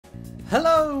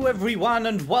Hello everyone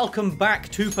and welcome back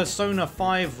to Persona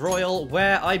 5 Royal,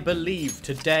 where I believe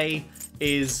today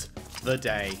is the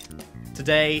day.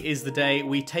 Today is the day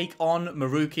we take on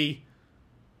Maruki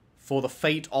for the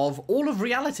fate of all of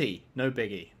reality. No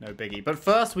biggie, no biggie. But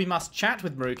first we must chat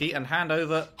with Maruki and hand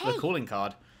over the calling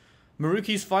card.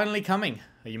 Maruki's finally coming.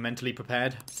 Are you mentally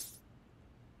prepared?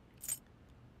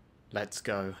 Let's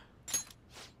go.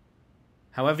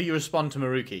 However you respond to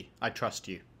Maruki, I trust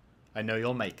you. I know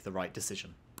you'll make the right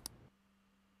decision.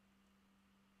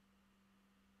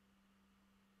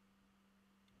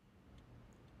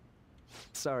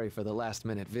 Sorry for the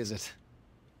last-minute visit.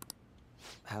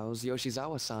 How's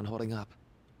Yoshizawa-san holding up?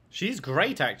 She's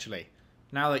great, actually,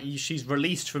 now that she's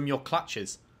released from your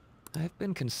clutches. I've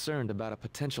been concerned about a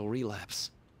potential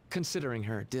relapse, considering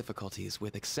her difficulties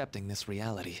with accepting this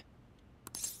reality.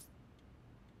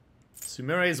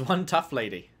 Sumire is one tough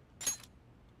lady.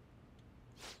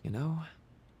 You know,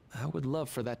 I would love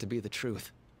for that to be the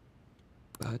truth.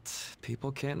 But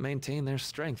people can't maintain their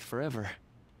strength forever.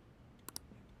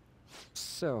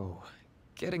 So,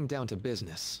 getting down to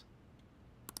business.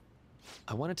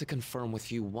 I wanted to confirm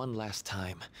with you one last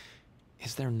time.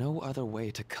 Is there no other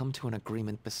way to come to an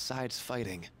agreement besides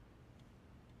fighting?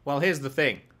 Well, here's the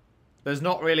thing. There's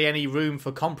not really any room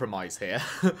for compromise here.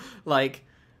 Like,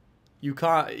 you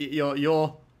can't...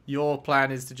 Your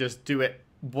plan is to just do it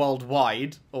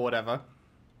worldwide, or whatever.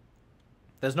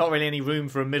 There's not really any room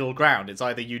for a middle ground. It's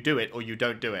either you do it or you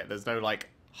don't do it. There's no, like,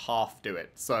 half do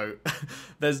it. So,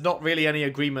 there's not really any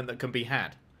agreement that can be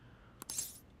had.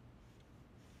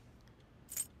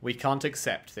 We can't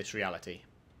accept this reality.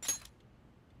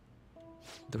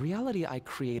 The reality I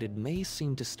created may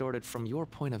seem distorted from your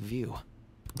point of view,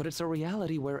 but it's a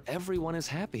reality where everyone is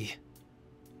happy.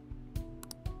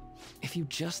 If you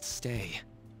just stay,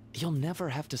 you'll never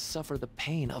have to suffer the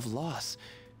pain of loss,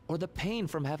 or the pain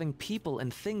from having people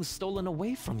and things stolen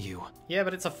away from you. Yeah,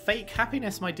 but it's a fake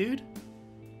happiness, my dude.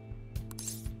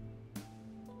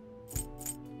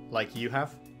 Like you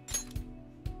have.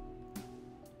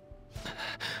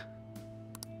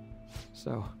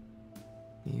 So,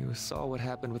 you saw what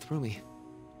happened with Rumi.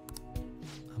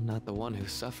 I'm not the one who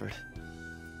suffered.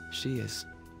 She is.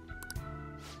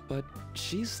 But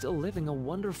she's still living a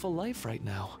wonderful life right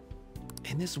now.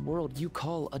 In this world you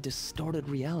call a distorted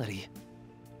reality.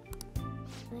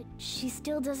 But she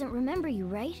still doesn't remember you,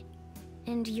 right?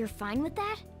 And you're fine with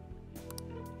that?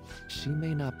 She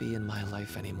may not be in my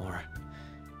life anymore.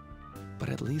 But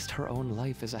at least her own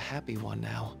life is a happy one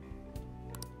now.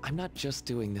 I'm not just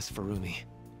doing this for Rumi.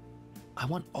 I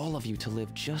want all of you to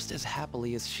live just as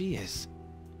happily as she is.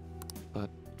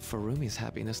 But for Rumi's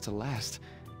happiness to last,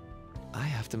 I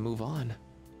have to move on.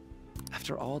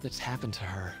 After all that's happened to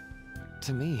her,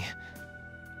 to me,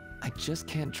 I just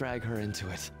can't drag her into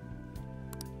it.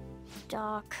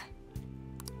 Doc.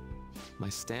 My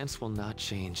stance will not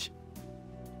change.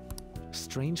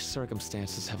 Strange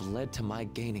circumstances have led to my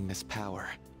gaining this power.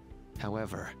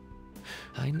 However,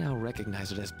 I now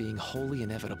recognize it as being wholly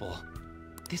inevitable.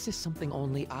 This is something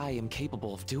only I am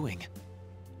capable of doing.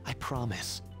 I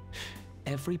promise.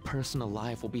 Every person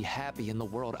alive will be happy in the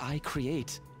world I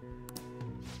create.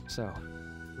 So,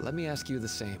 let me ask you the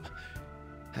same.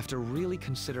 After really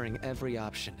considering every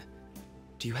option,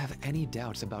 do you have any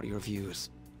doubts about your views?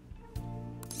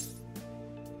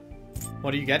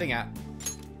 What are you getting at?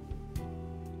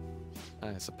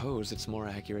 I suppose it's more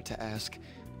accurate to ask,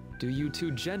 do you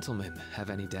two gentlemen have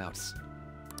any doubts?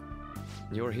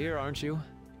 You're here, aren't you,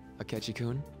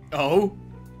 Akechi-kun? Oh?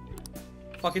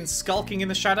 Fucking skulking in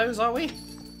the shadows, are we?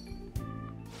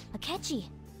 Akechi.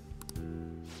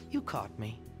 You caught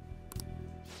me.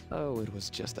 Oh, it was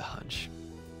just a hunch.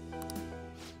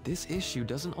 This issue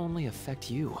doesn't only affect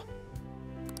you.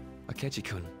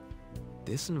 Akechi-kun,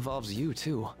 this involves you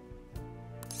too.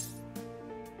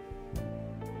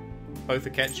 Both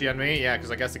Akechi and me? Yeah,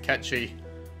 because I guess Akechi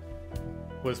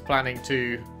was planning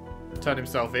to turn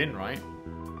himself in, right?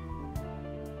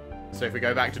 So if we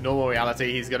go back to normal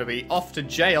reality, he's going to be off to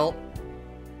jail.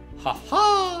 Ha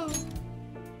ha!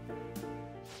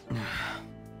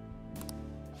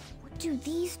 What do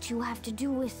these two have to do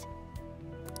with...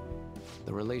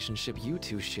 The relationship you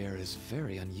two share is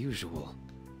very unusual.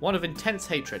 One of intense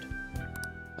hatred.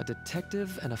 A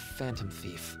detective and a phantom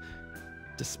thief.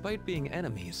 Despite being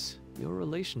enemies, your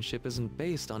relationship isn't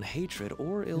based on hatred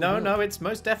or ill will. No, it's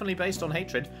most definitely based on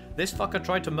hatred. This fucker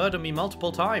tried to murder me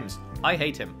multiple times. I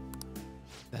hate him.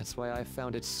 That's why I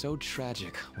found it so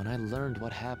tragic when I learned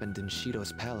what happened in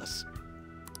Shido's palace.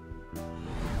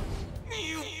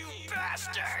 You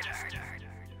bastard!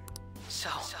 So,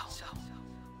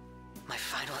 my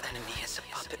final enemy is a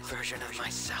puppet version of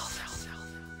myself.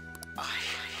 A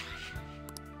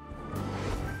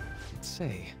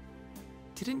say,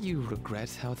 didn't you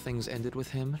regret how things ended with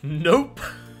him? Nope.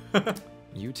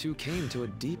 You two came to a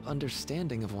deep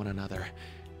understanding of one another.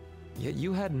 Yet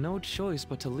you had no choice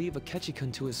but to leave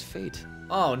Akechi-kun to his fate.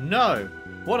 Oh no.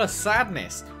 What a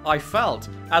sadness I felt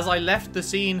as I left the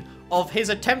scene of his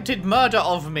attempted murder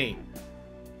of me.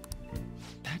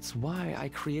 That's why I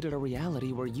created a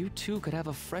reality where you two could have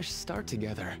a fresh start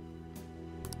together.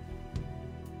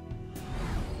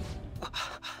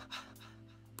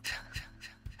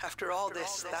 After all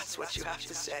this, that's what you have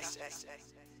to say.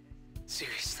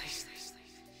 Seriously,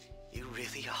 you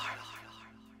really are.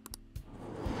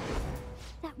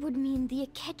 That would mean the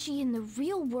Akechi in the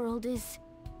real world is...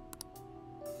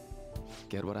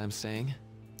 Get what I'm saying?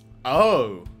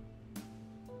 Oh.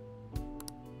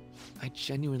 I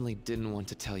genuinely didn't want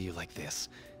to tell you like this.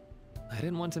 I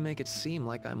didn't want to make it seem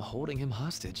like I'm holding him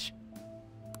hostage.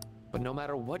 But no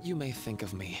matter what you may think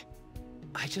of me,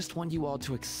 I just want you all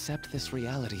to accept this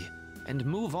reality and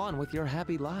move on with your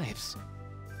happy lives.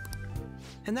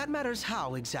 And that matters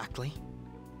how, exactly?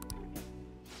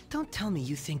 Don't tell me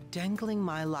you think dangling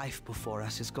my life before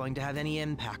us is going to have any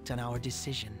impact on our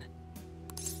decision.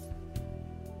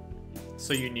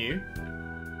 So you knew?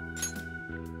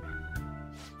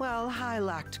 Well, I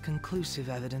lacked conclusive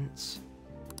evidence.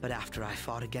 But after I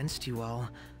fought against you all,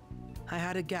 I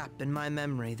had a gap in my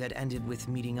memory that ended with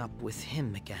meeting up with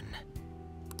him again.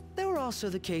 There were also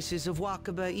the cases of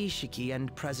Wakaba Ishiki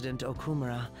and President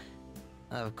Okumura.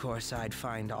 Of course, I'd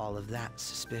find all of that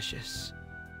suspicious.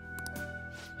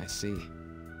 I see.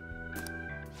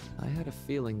 I had a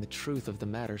feeling the truth of the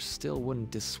matter still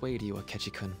wouldn't dissuade you,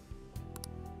 Akechi-kun.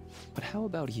 But how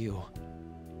about you?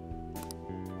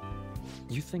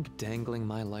 You think dangling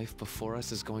my life before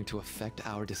us is going to affect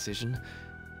our decision?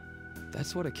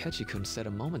 That's what Akechi-kun said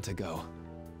a moment ago.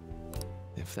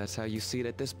 If that's how you see it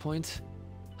at this point,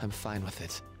 I'm fine with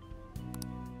it.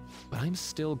 But I'm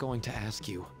still going to ask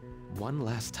you, one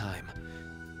last time,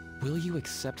 will you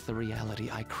accept the reality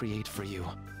I create for you?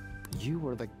 You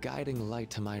were the guiding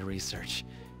light to my research.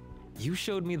 You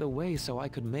showed me the way so I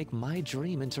could make my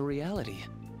dream into reality.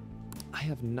 I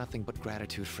have nothing but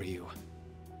gratitude for you.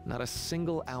 Not a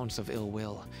single ounce of ill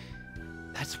will.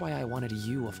 That's why I wanted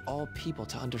you, of all people,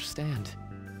 to understand.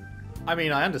 I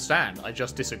mean, I understand. I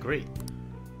just disagree.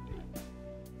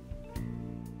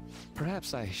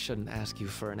 Perhaps I shouldn't ask you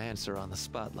for an answer on the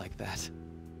spot like that.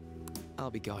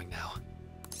 I'll be going now.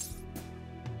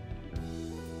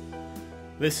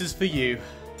 This is for you.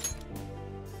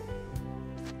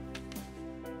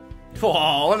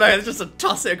 Whoa, no, it's just a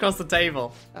toss it across the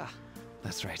table. Ah,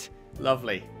 that's right.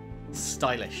 Lovely.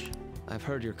 Stylish. I've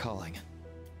heard you're calling.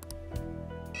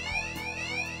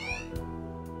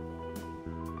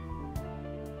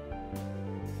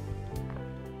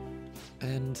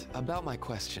 And about my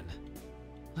question,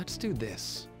 let's do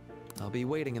this. I'll be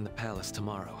waiting in the palace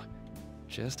tomorrow,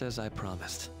 just as I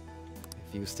promised.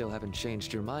 If you still haven't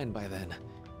changed your mind by then,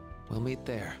 we'll meet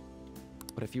there.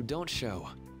 But if you don't show,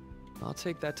 I'll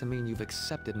take that to mean you've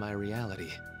accepted my reality.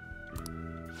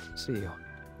 See you.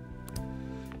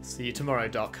 See you tomorrow,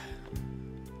 Doc.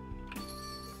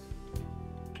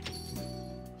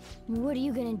 What are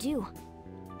you gonna do?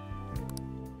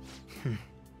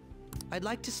 I'd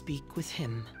like to speak with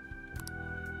him.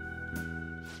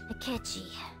 Akechi.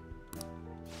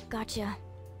 Gotcha.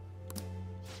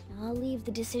 I'll leave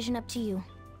the decision up to you.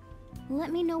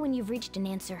 Let me know when you've reached an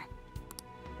answer.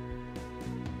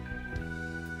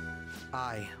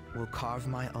 I will carve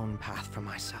my own path for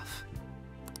myself.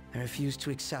 I refuse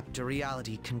to accept a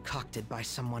reality concocted by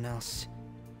someone else,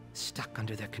 stuck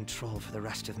under their control for the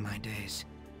rest of my days.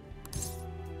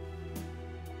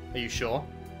 Are you sure?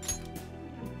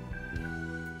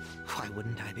 Why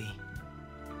wouldn't I be?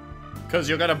 Because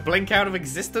you're gonna blink out of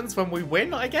existence when we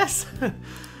win, I guess?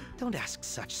 Don't ask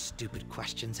such stupid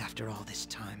questions after all this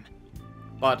time.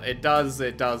 But it does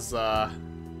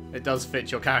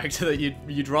fit your character that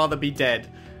you'd rather be dead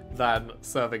than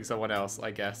serving someone else,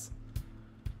 I guess.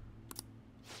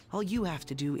 All you have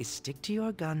to do is stick to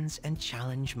your guns and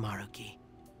challenge Maruki.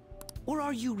 Or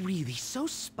are you really so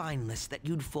spineless that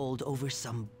you'd fold over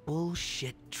some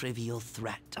bullshit trivial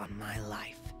threat on my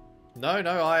life? No,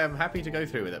 I am happy to go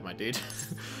through with it, my dude.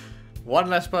 One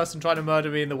less person trying to murder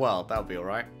me in the world, that'll be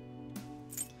alright.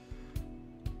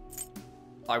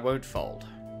 I won't fold.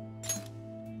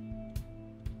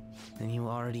 Then you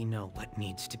already know what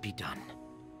needs to be done.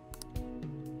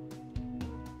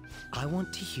 I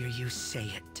want to hear you say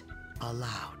it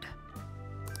aloud.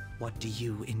 What do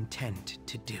you intend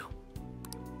to do?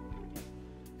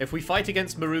 If we fight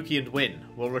against Maruki and win,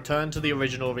 we'll return to the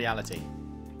original reality.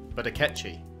 But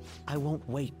Akechi... I won't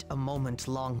wait a moment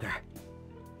longer.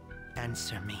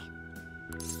 Answer me.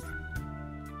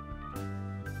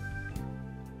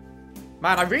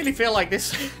 Man, I really feel like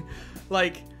this,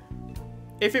 like,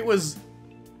 if it was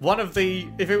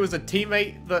if it was a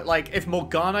teammate that, like, if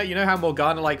Morgana, you know how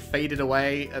Morgana, like, faded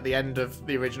away at the end of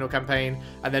the original campaign,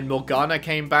 and then Morgana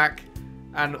came back,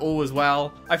 and all was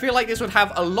well? I feel like this would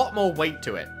have a lot more weight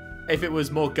to it if it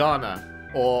was Morgana,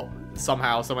 or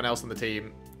somehow someone else on the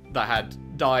team that had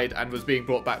died and was being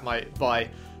brought back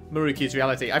by Maruki's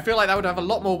reality. I feel like that would have a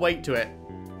lot more weight to it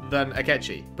than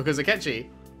Akechi, because Akechi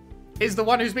is the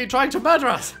one who's been trying to murder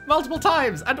us multiple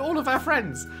times, and all of our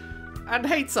friends, and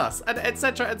hates us, and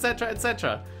etc, etc,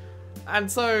 etc. And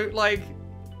so, like,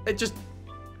 it just,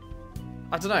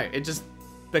 I don't know, it just,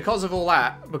 because of all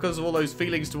that, because of all those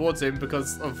feelings towards him,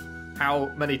 because of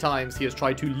how many times he has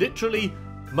tried to literally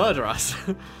murder us,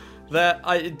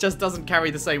 it just doesn't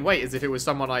carry the same weight as if it was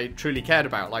someone I truly cared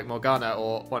about, like Morgana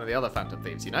or one of the other Phantom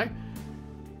Thieves, you know?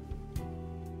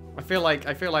 I feel like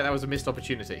that was a missed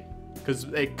opportunity, because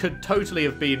it could totally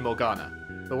have been Morgana.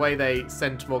 The way they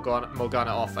sent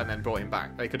Morgana off and then brought him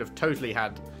back, they could have totally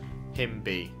had him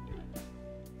be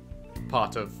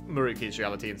part of Maruki's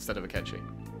reality instead of Akechi.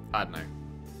 I don't know.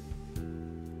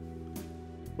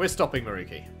 We're stopping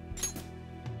Maruki.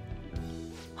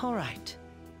 All right.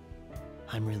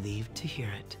 I'm relieved to hear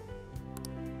it.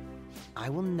 I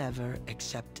will never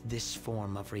accept this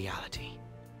form of reality.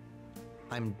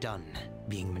 I'm done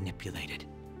being manipulated.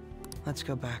 Let's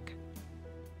go back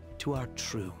to our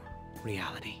true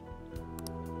reality.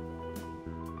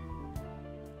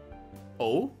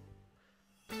 Oh?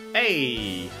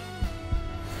 Hey!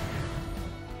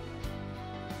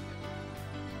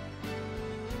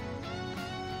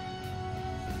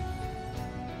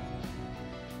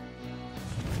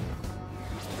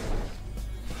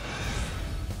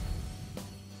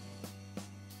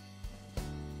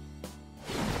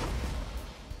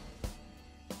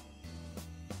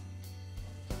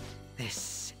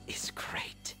 This is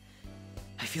great.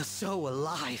 I feel so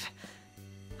alive.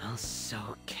 I'll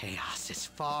sow chaos as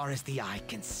far as the eye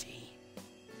can see.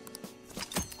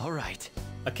 All right.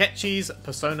 Akechi's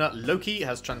persona Loki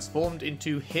has transformed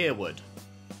into Hereward.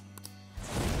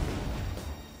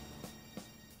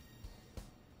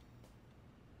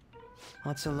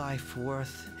 What's a life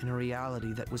worth in a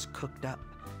reality that was cooked up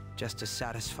just to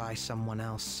satisfy someone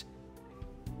else?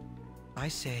 I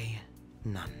say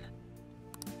none.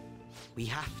 We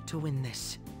have to win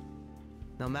this,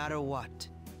 no matter what.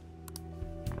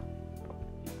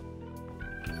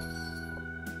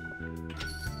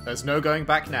 There's no going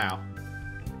back now.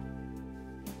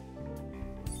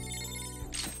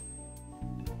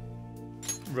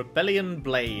 Rebellion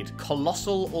Blade.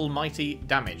 Colossal almighty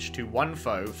damage to one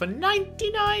foe for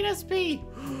 99 SP.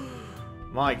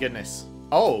 My goodness.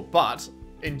 Oh, but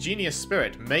Ingenious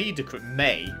Spirit may decrease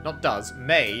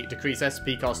SP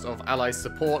cost of allies'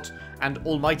 support and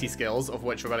almighty skills, of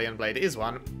which Rebellion Blade is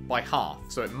one, by half.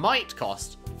 So it might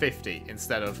cost 50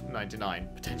 instead of 99,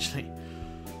 potentially.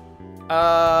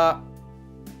 Highly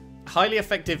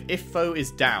effective if foe is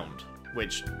downed,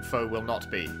 which foe will not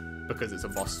be, because it's a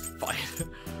boss fight.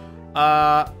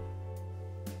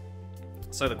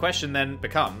 So the question then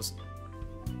becomes,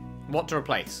 what to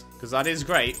replace? Because that is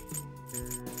great.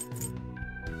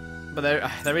 But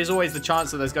there is always the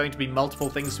chance that there's going to be multiple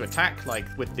things to attack, like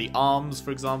with the arms,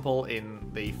 for example, in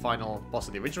the final boss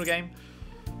of the original game.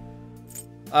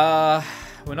 We're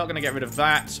not going to get rid of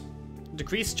that.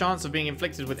 Decreased chance of being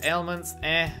inflicted with ailments.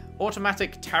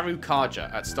 Automatic Taru Kaja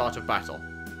at start of battle.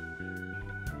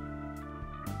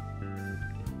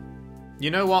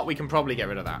 You know what? We can probably get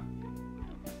rid of that.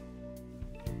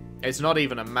 It's not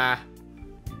even a meh.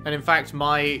 And in fact,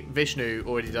 my Vishnu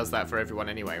already does that for everyone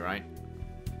anyway, right?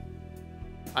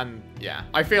 And yeah,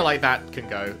 I feel like that can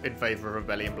go in favor of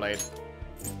Rebellion Blade.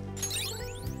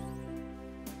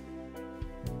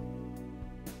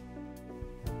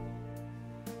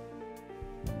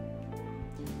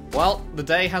 Well, the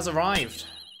day has arrived.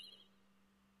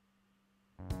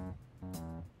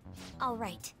 All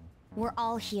right, we're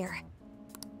all here.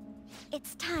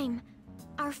 It's time.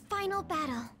 Our final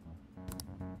battle.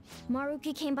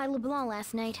 Maruki came by LeBlanc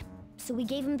last night, so we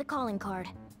gave him the calling card.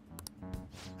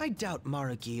 I doubt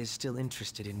Maruki is still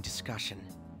interested in discussion.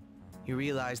 You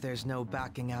realize there's no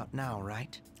backing out now,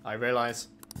 right? I realize.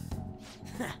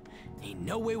 Ain't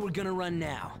no way we're gonna run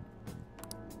now.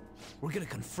 We're gonna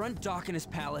confront Doc in his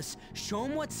palace, show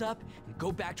him what's up, and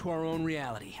go back to our own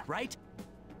reality, right?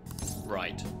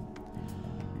 Right.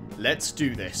 Let's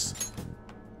do this.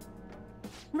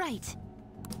 Right.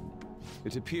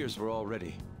 It appears we're all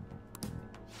ready.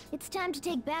 It's time to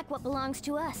take back what belongs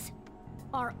to us.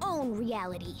 Our own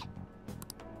reality.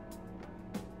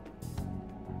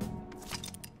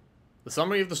 The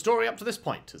summary of the story up to this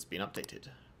point has been updated.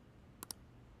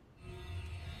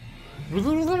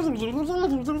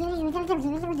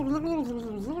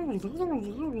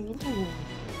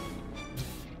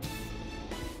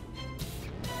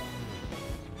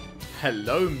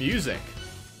 Hello, music.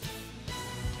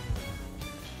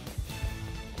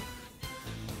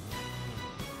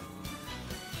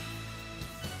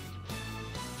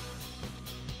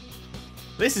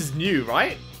 This is new,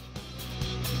 right?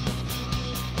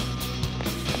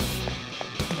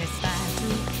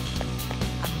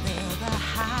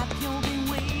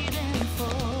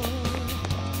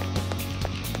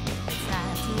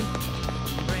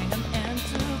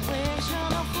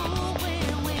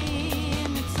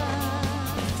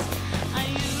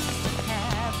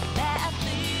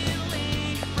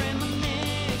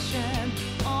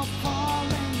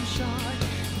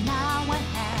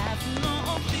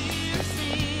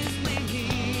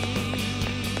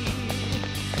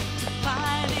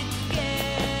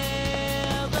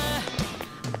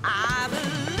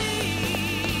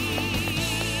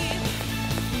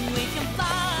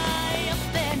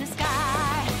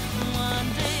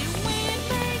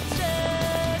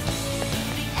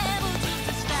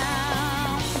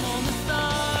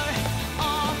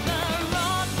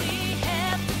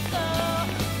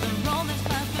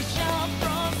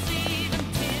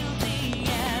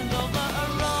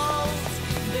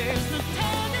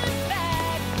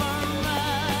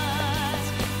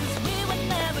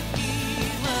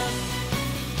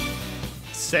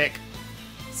 Sick.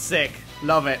 Sick.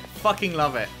 Love it. Fucking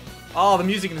love it. Oh, the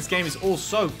music in this game is all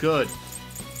so good.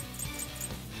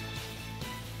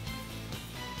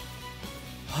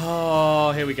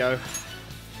 Oh, here we go.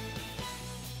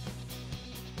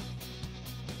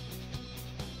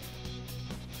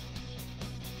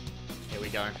 Here we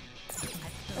go.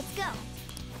 Let's go.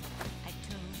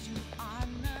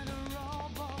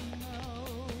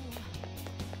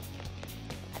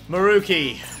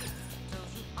 Maruki,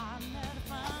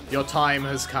 your time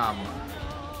has come.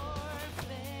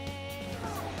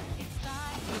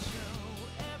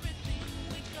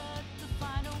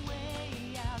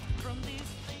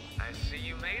 I see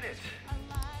you made it.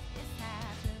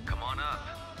 Come on up.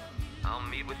 I'll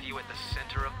meet with you at the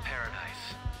center of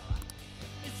paradise.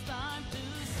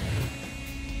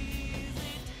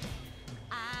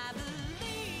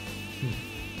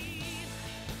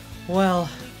 Well,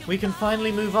 we can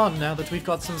finally move on now that we've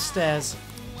got some stairs.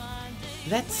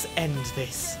 Let's end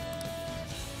this.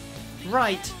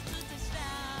 Right.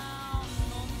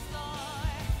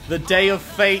 The Day of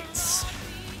Fates.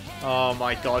 Oh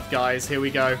my god, guys, here we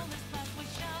go.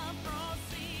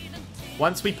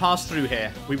 Once we pass through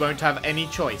here, we won't have any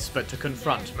choice but to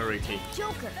confront Maruki.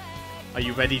 Joker. Are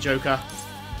you ready, Joker?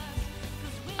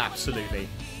 Absolutely.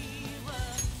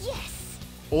 Yes.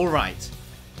 Alright.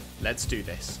 Let's do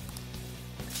this.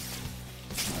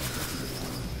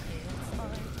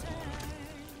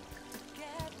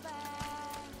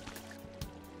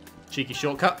 Cheeky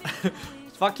shortcut.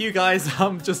 Fuck you guys,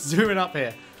 I'm just zooming up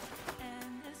here.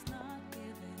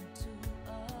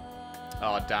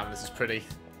 Oh damn, this is pretty.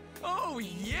 Oh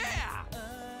yeah!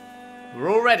 We're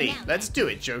all ready. Let's do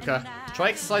it, Joker.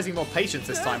 Try exercising more patience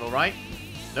this time, alright?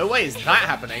 No way is that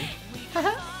happening.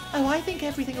 Oh, I think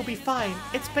everything will be fine.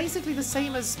 It's basically the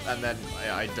same as... And then,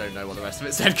 I don't know what the rest of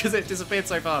it said because it disappeared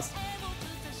so fast.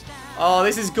 Oh,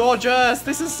 this is gorgeous.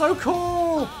 This is so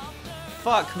cool.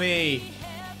 Fuck me.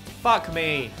 Fuck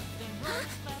me.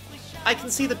 I can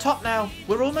see the top now.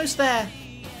 We're almost there.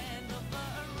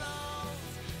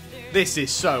 This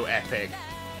is so epic.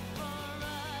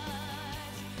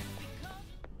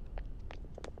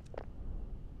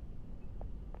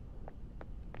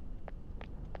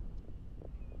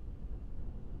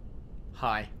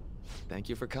 Hi. Thank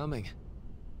you for coming.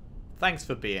 Thanks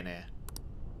for being here.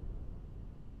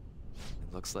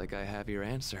 It looks like I have your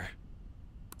answer.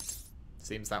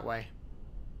 Seems that way.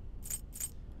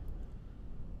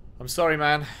 I'm sorry,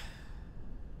 man.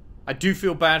 I do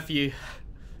feel bad for you.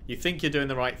 You think you're doing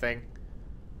the right thing.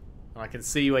 And I can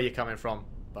see where you're coming from.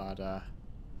 But,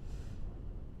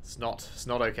 it's not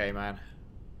okay, man.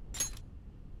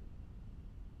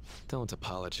 Don't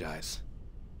apologize.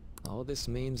 All this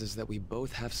means is that we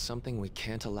both have something we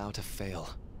can't allow to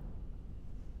fail.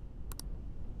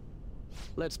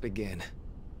 Let's begin.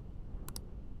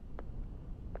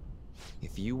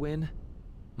 If you win,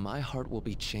 my heart will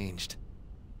be changed.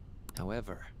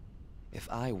 However, if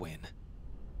I win,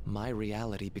 my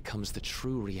reality becomes the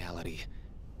true reality.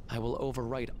 I will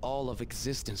overwrite all of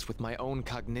existence with my own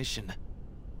cognition.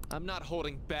 I'm not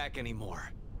holding back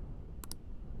anymore.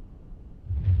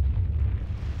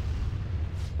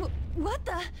 What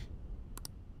the?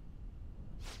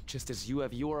 Just as you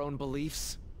have your own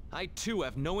beliefs, I too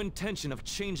have no intention of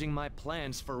changing my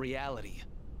plans for reality.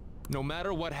 No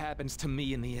matter what happens to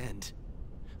me in the end,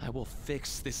 I will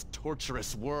fix this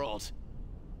torturous world.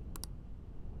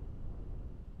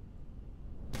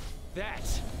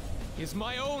 That is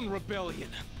my own rebellion.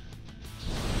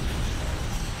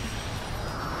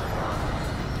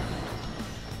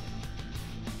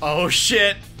 Oh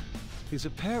shit! His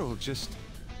apparel just...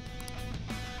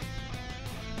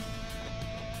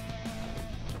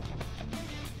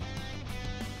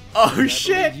 Oh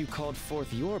shit! I believe you called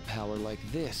forth your power like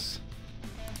this.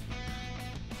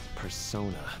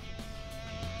 Persona.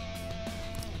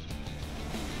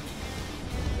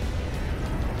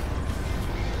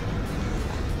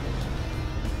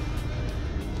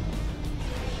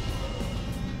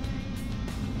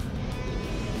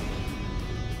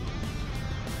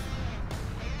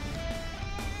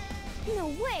 No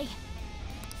way!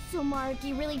 So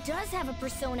Maruki really does have a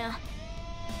persona.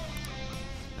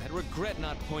 I'd regret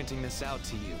not pointing this out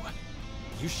to you.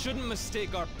 You shouldn't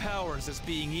mistake our powers as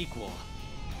being equal.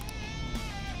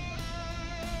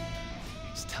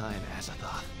 It's time,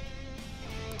 Azathoth.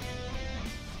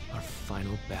 Our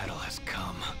final battle has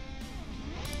come.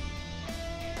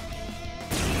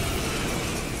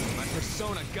 My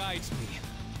persona guides me.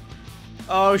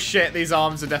 Oh shit, these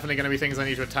arms are definitely going to be things I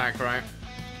need to attack, right?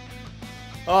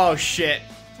 Oh shit.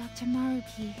 Dr.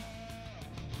 Maruki.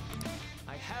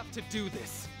 I have to do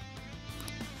this.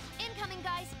 Incoming,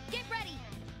 guys! Get ready!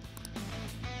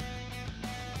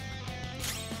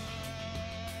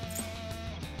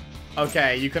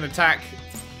 Okay, you can attack...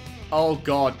 Oh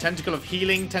god, Tentacle of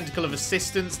Healing, Tentacle of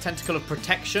Assistance, Tentacle of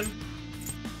Protection.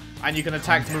 And you can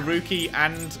attack Maruki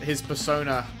and his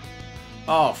persona.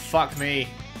 Oh, fuck me.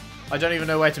 I don't even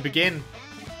know where to begin.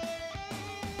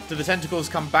 Do the tentacles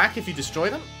come back if you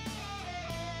destroy them?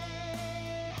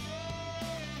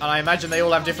 And I imagine they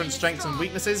all have different strengths and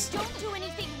weaknesses. Don't do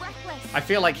anything reckless. I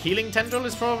feel like Healing Tendril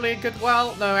is probably a good...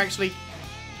 Well, no, actually...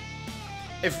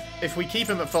 If we keep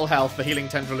him at full health, the Healing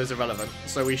Tendril is irrelevant.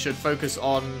 So we should focus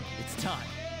on... It's time.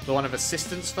 The one of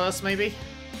Assistance first, maybe?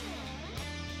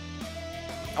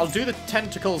 I'll do the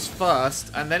tentacles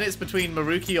first, and then it's between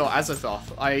Maruki or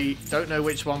Azathoth. I don't know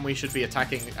which one we should be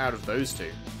attacking out of those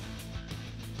two.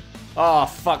 Oh,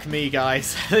 fuck me,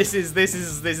 guys. This is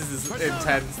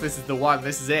intense. This is the one.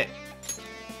 This is it.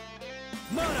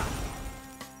 Mona!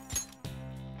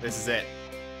 This is it.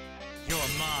 You're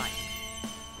mine.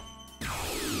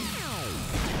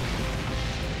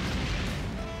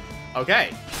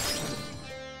 Okay.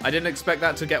 I didn't expect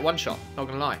that to get one shot, not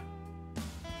gonna lie.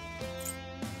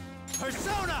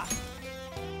 Persona!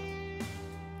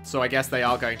 So I guess they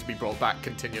are going to be brought back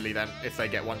continually then, if they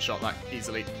get one shot that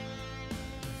easily.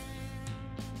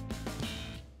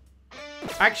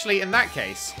 Actually, in that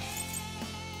case,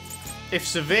 if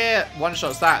Severe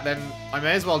one-shots that, then I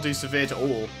may as well do Severe to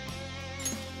all.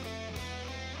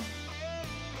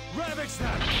 Ravage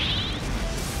them!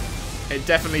 It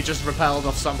definitely just repelled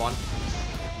off someone.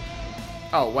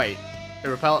 Oh, wait. It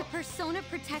repelled... The persona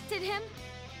protected him?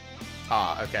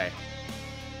 Ah, okay.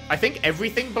 I think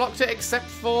everything blocked it except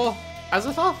for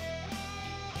Azathoth?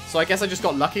 So I guess I just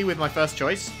got lucky with my first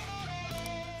choice.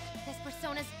 This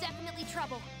persona's definitely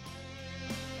trouble.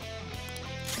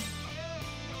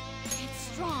 It's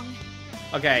strong.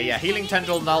 Okay, yeah. Healing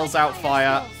Tendril nulls out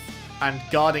fire, and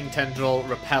Guarding Tendril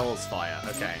repels fire.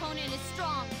 Okay. Your opponent is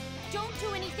strong. Don't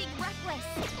do anything reckless.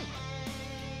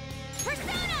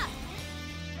 Persona!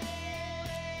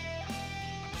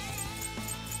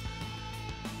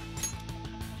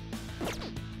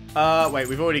 Wait,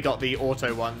 we've already got the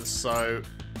auto ones, so...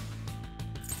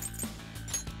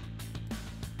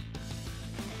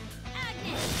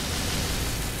 Agnes!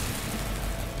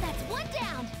 That's one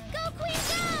down! Go, Queen,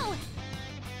 go!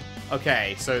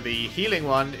 Okay, so the healing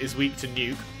one is weak to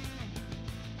nuke.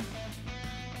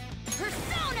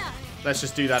 Persona! Let's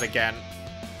just do that again.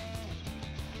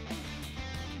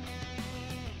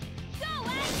 Go,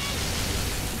 Agnes!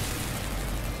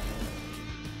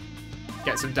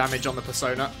 Get some damage on the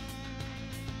persona.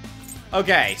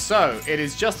 Okay, so it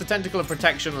is just a Tentacle of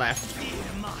Protection left. Feel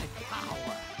my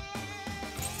power.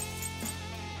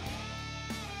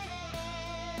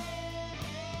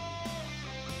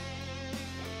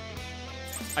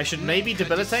 I should maybe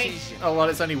debilitate? Oh, well,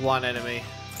 it's only one enemy.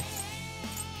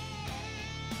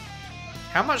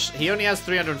 How much? He only has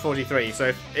 343,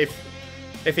 so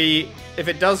if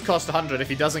it does cost 100, if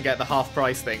he doesn't get the half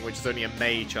price thing, which is only a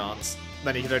May chance,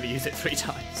 then he can only use it 3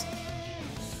 times.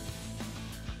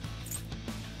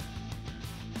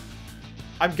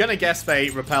 I'm gonna guess they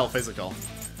repel physical.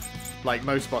 Like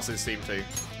most bosses seem to.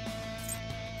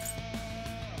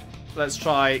 Let's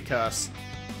try curse.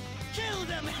 Kill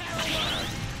them, Howard!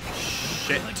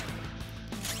 Shit.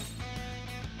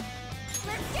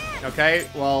 Okay,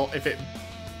 well, if it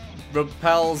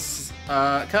repels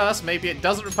curse, maybe it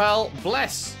doesn't repel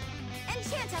bless.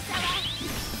 Enchant us,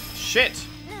 Ella. Shit.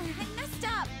 I messed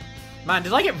up. Man,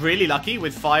 did I get really lucky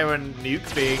with fire and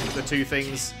nuke being the two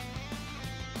things?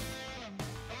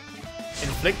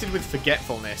 Inflicted with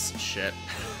forgetfulness. Shit.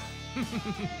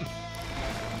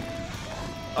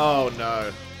 Oh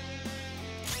no.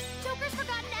 Joker's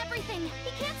forgotten everything.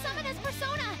 He can't summon his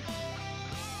persona.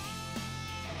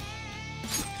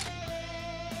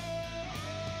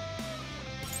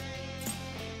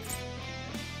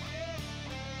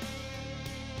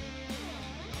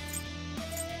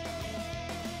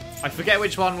 I forget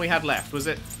which one we had left. Was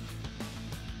it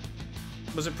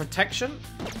protection?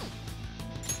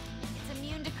 It's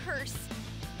immune to curse.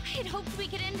 I had hoped we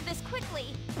could end this quickly.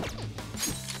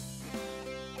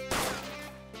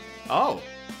 Oh.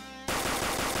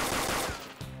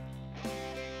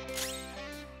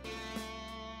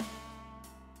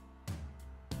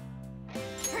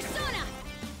 Persona.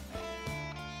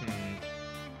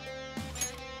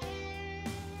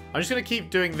 I'm just gonna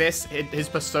keep doing this. His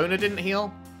persona didn't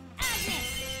heal.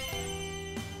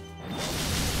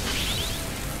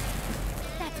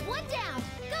 That's one down.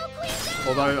 Go, Queen, go!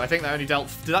 Although I think that only dealt.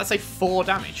 Did that say 4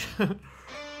 damage?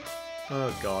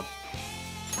 Oh god.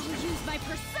 I'll use my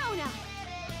persona.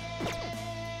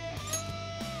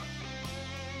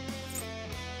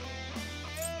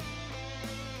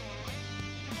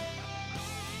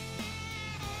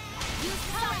 Use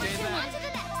power to on to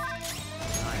the next.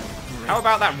 How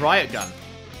about that riot gun?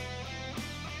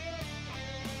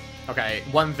 Okay,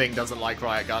 one thing doesn't like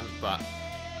riot gun, but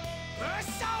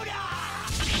Persona!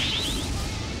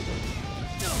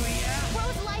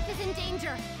 Bro's life is in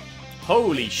danger.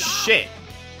 holy shit!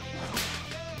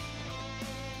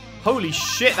 Holy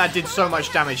shit! That did so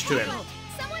much damage to him.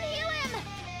 Someone heal him.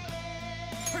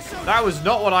 That was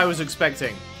not what I was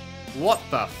expecting. What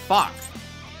the fuck?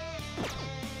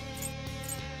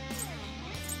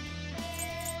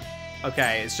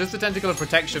 Okay, it's just the tentacle of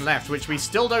protection left, which we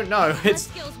still don't know. My It's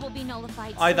skills will be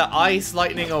nullified. either ice,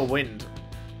 lightning, or wind.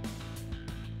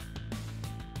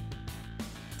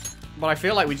 But I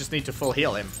feel like we just need to full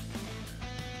heal him.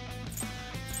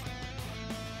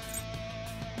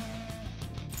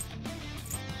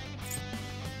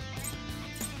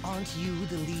 Aren't you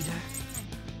the leader?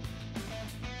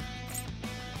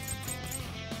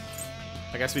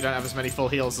 I guess we don't have as many full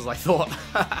heals as I thought.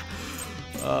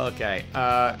 Okay.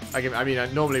 I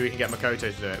mean, normally we can get Makoto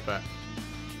to do it, but...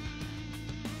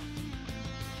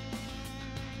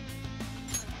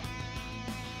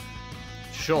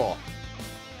 Sure.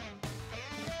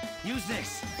 Use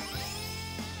this.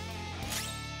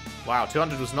 Wow,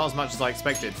 200 was not as much as I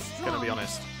expected, gonna be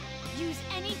honest. Use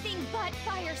anything but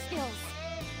fire skills.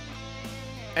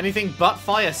 Anything but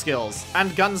fire skills,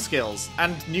 and gun skills,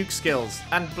 and nuke skills,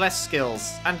 and bless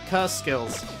skills, and curse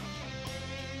skills.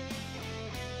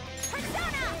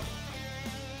 Persona.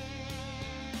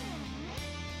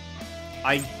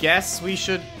 I guess we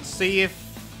should see if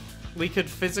we could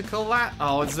physical that?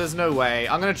 Oh, there's no way.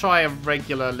 I'm gonna try a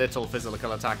regular little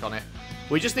physical attack on it.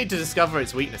 We just need to discover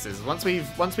its weaknesses. Once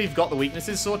we've got the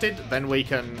weaknesses sorted, then we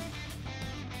can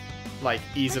like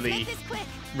easily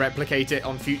replicate it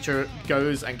on future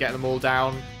goes and get them all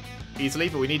down easily,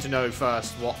 but we need to know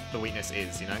first what the weakness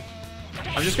is, you know?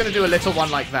 I'm just gonna do a little one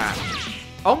like that.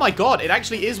 Oh my god, it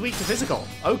actually is weak to physical.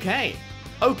 Okay.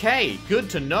 Okay, good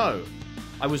to know.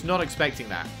 I was not expecting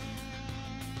that.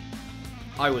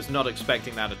 I was not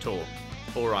expecting that at all.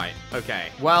 Alright, okay.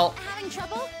 Well, Having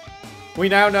trouble? we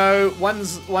now know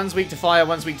one's weak to fire,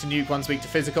 one's weak to nuke, one's weak to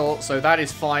physical, so that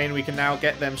is fine. We can now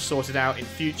get them sorted out in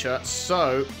future.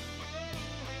 So,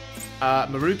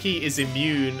 Maruki is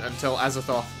immune until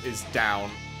Azathoth is down.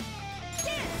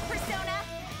 Dance, Persona.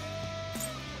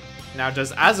 Now,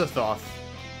 does Azathoth...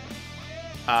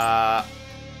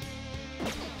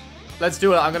 let's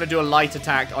do it. I'm going to do a light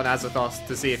attack on Azathoth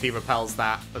to see if he repels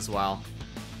that as well.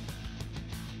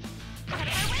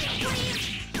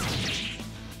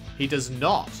 He does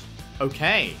not.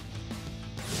 Okay.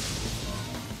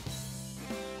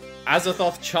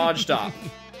 Azathoth charged up.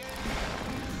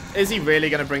 Is he really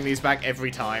going to bring these back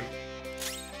every time?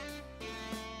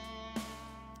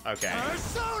 Okay.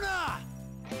 Persona!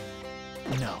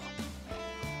 No.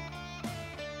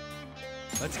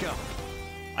 Let's go.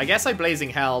 I guess I Blazing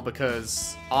Hell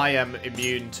because I am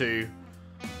immune to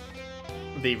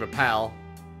the repel.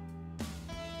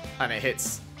 And it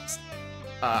hits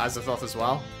Azathoth as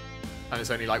well. And it's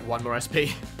only like 1 more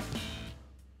SP.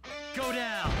 Go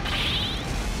down.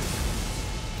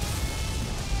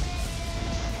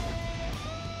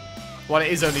 Well, it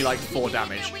is only like 4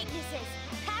 damage. Their weaknesses.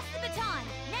 Pass the baton,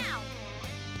 now!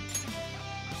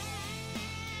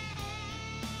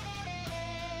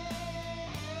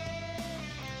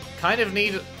 Kind of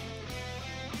need... Do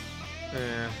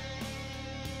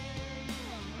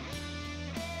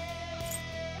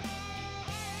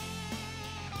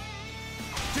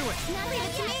it. Now leave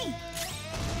it to me!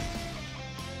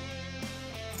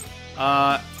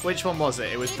 Which one was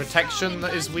it? It was protection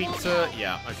that is weak to...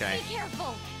 Yeah, okay. Be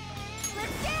careful!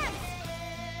 Let's dance!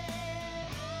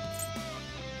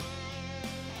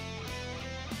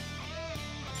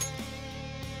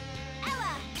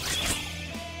 Ella!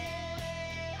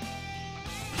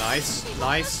 Nice,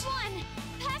 nice. One.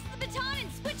 Pass the baton and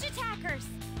switch attackers!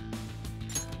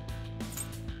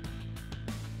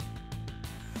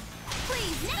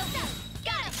 Please, next up!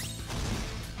 Got him!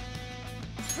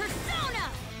 Persona!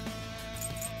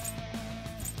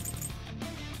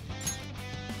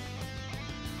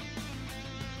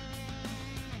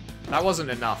 That wasn't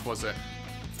enough, was it?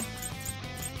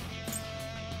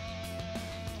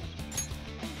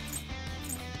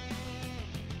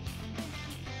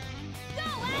 Go,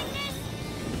 Agnes!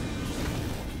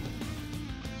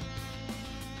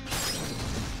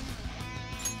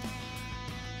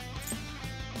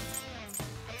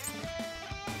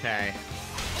 Okay.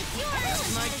 It's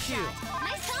yours! My cue.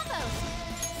 Nice combo!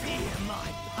 Feel my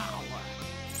power.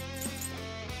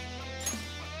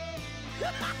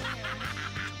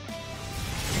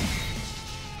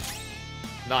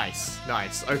 Nice,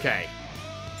 nice. Okay.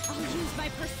 I'll use my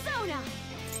persona!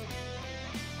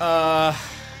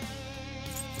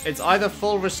 It's either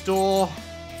full restore...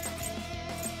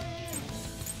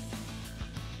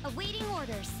 Awaiting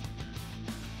orders.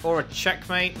 or a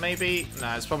checkmate, maybe?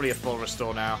 Nah, it's probably a full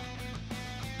restore now.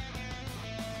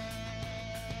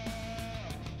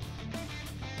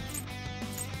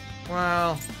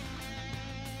 Well...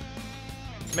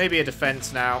 maybe a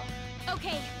defense now.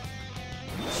 Okay.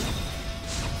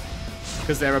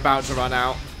 Because they're about to run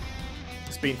out.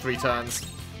 It's been 3 turns.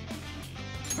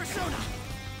 Persona.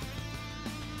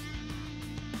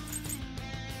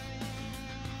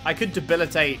 I could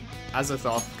debilitate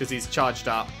Azathoth because he's charged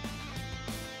up.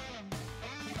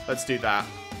 Let's do that.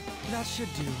 That should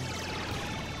do.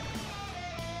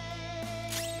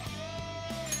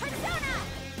 Persona!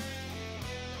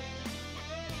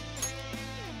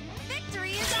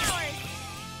 Victory is ours!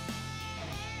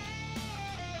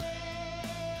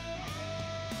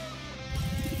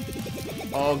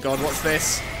 Oh god, what's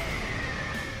this?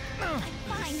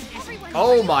 Fine, everyone.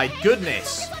 Oh my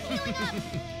goodness! Everyone healing up.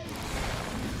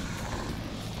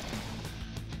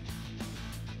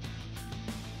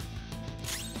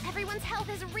 Everyone's health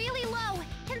is really low.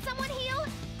 Can someone heal?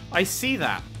 I see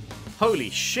that. Holy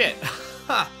shit.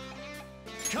 Ha!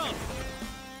 Come.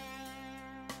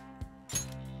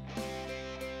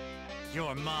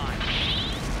 You're mine.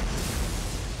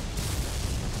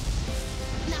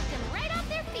 Knock them right off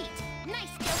their feet. Nice,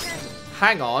 Joker.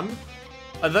 Hang on.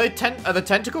 Are the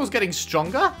tentacles getting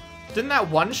stronger? Didn't that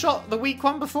one-shot the weak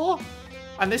one before?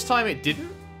 And this time it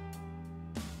didn't?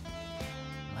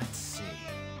 Let's see.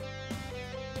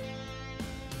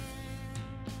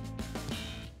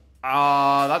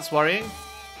 That's worrying.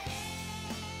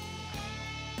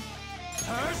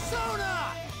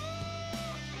 Persona.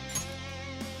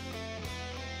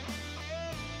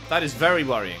 That is very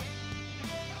worrying.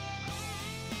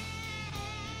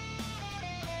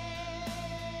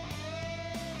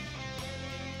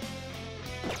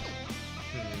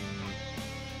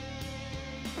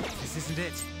 This isn't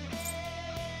it.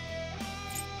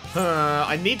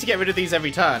 I need to get rid of these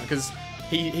every turn, because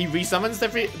he resummons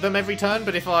them every turn,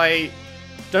 but if I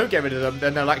don't get rid of them,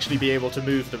 then they'll actually be able to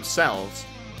move themselves,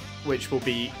 which will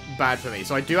be bad for me.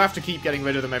 So I do have to keep getting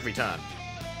rid of them every turn.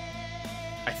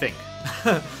 I think.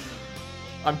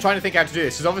 I'm trying to think how to do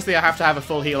this, because obviously I have to have a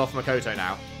full heal off Makoto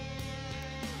now.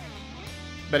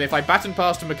 But if I baton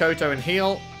pass to Makoto and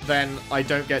heal, then I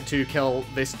don't get to kill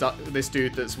this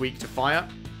dude that's weak to fire.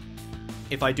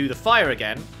 If I do the fire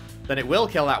again, then it will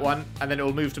kill that one, and then it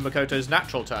will move to Makoto's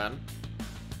natural turn.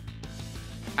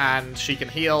 And she can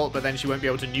heal, but then she won't be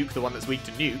able to nuke the one that's weak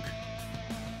to nuke.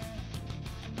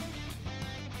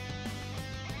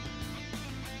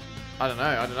 I don't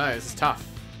know, this is tough.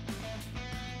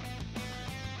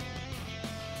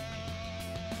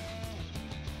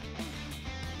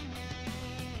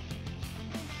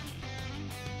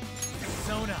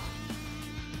 Persona.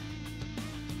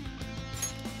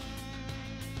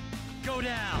 Go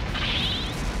down.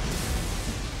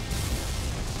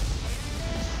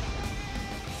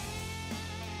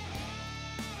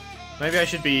 Maybe I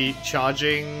should be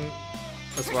charging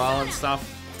as well and stuff.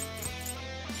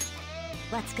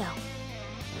 Let's go.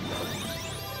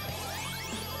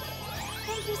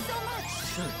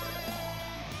 should.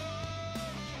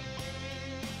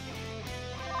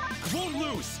 I won't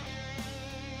lose!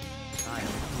 I'll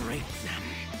break them.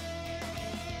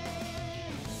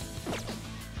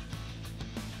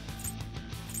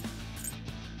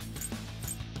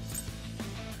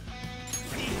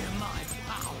 Feel my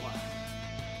power.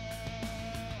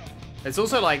 It's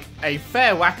also like a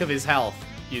fair whack of his health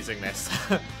using this.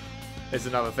 Is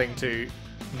another thing to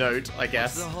note, I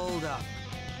guess. What's the hold up?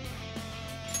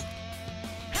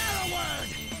 Hereward!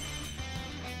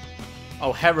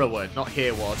 Oh, Hereward, not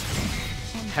Hereward.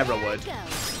 Hereward. There it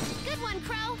goes. Good one,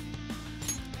 Crow.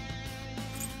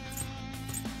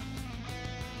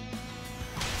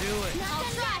 Do it. I'll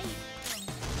try.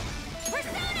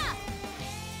 Persona!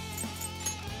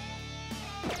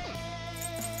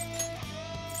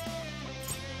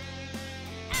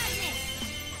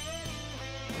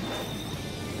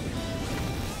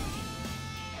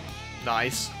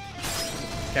 Nice.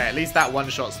 Okay, at least that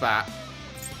one-shots that.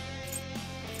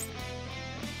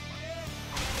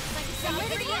 Solid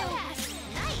for you.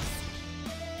 Nice.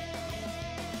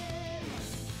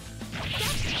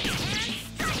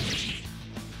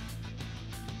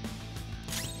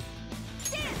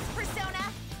 Dance, Persona.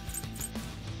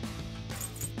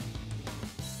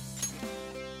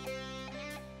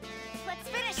 Let's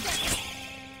finish this.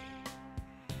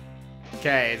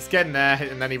 Okay, it's getting there,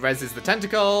 and then he reses the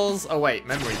tentacles. Oh wait,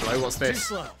 memory blow, what's Too this?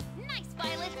 slow. Nice,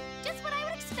 Violet. Just what I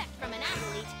would expect from an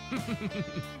athlete.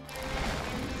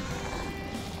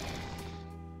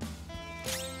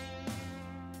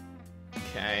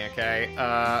 Okay.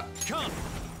 Come!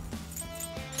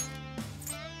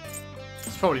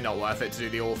 It's probably not worth it to do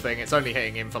the all thing. It's only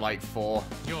hitting him for like 4.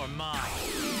 You're mine.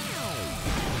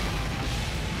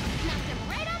 Knocked them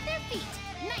right off their feet.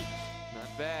 Nice.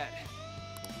 Not bad.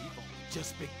 We've only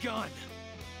just begun.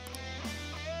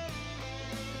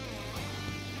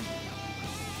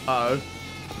 Uh-oh.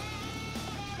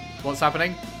 What's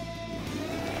happening?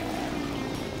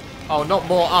 Oh, not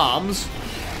more arms.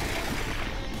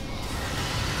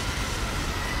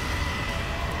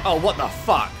 Oh, what the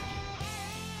fuck?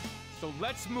 So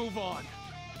let's move on.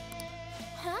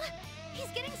 Huh? He's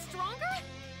getting stronger?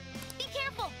 Be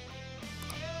careful.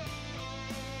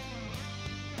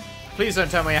 Please don't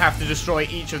tell me I have to destroy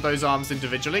each of those arms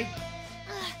individually.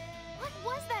 What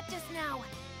was that just now?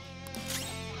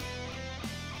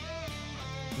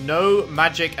 No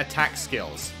magic attack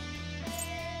skills.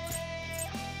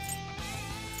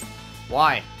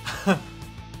 Why?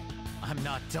 I'm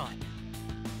not done.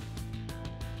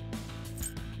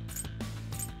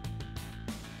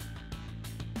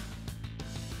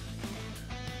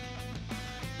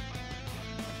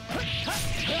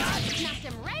 Knocked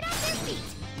him right off their feet.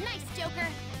 Nice, Joker.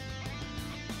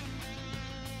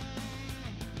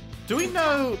 Do we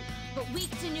know... But weak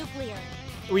to nuclear.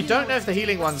 We don't know if the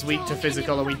healing one's weak to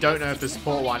physical, and we don't know if the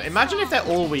support one. Imagine if they're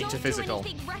all weak to physical. Don't do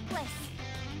anything reckless.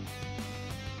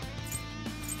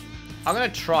 I'm gonna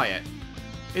try it.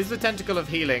 Is the tentacle of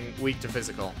healing weak to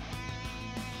physical?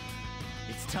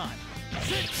 It's time.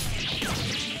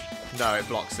 No, it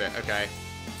blocks it. Okay.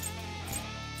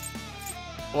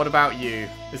 What about you?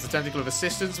 Is the tentacle of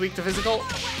assistance weak to physical?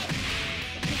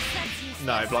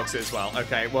 No, it blocks it as well.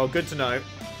 Okay, well, good to know.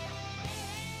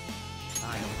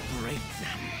 I'll break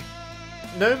them.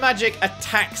 No magic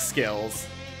attack skills.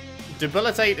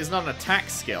 Debilitate is not an attack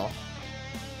skill.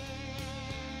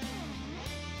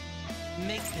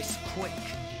 Make this quick.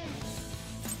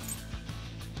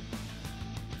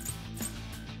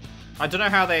 I don't know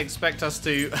how they expect us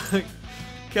to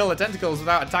kill the tentacles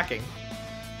without attacking.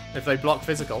 If they block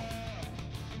physical.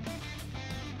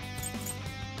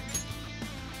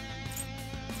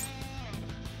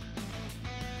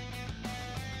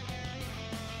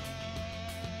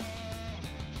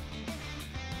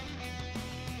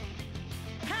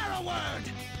 Hereward!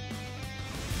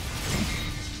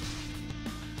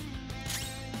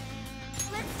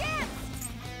 Let's dance.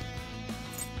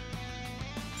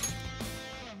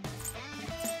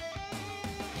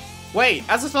 Wait,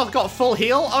 Azathoth got full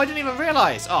heal? Oh, I didn't even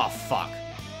realize. Oh, fuck.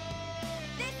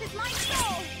 This is my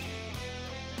soul.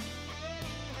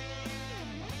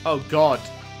 Oh, God.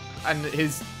 And he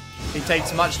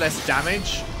takes much less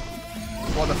damage?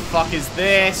 What the fuck is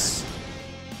this?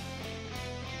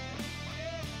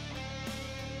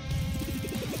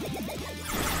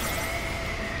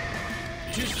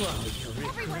 Too slow.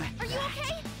 Everyone, are you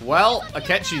okay? Well,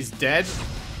 Akechi's dead.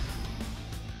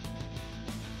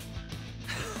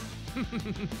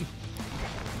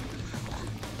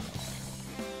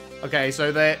 Okay,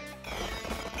 so they're...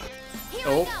 Here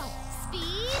Oh. we go.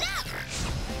 Speed up.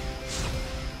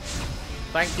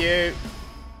 Thank you.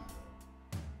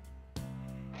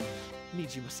 Need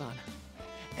Majima-san.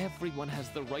 Everyone has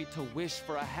the right to wish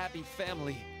for a happy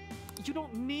family. You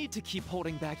don't need to keep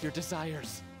holding back your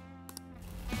desires.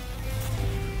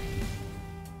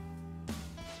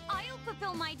 I'll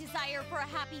fulfill my desire for a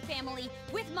happy family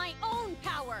with my own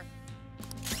power.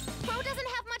 Bro doesn't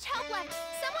have much help left.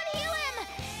 Someone heal him!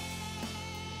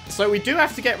 So we do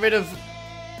have to get rid of...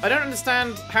 I don't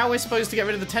understand how we're supposed to get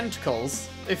rid of the tentacles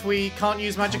if we can't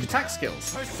use magic attack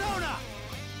skills. Persona!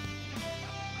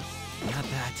 Not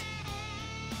that.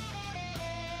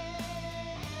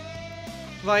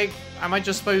 Like, am I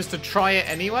just supposed to try it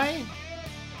anyway?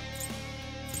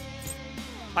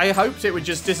 I hoped it would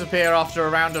just disappear after a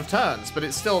round of turns, but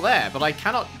it's still there. But I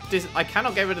cannot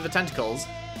get rid of the tentacles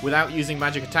without using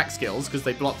magic attack skills because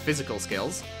they block physical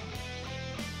skills.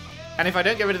 And if I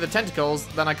don't get rid of the tentacles,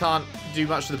 then I can't do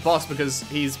much to the boss because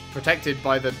he's protected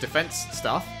by the defense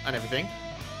stuff and everything.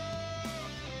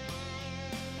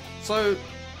 So,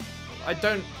 I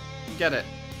don't get it.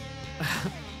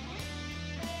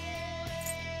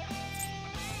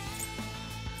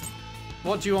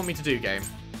 What do you want me to do, game?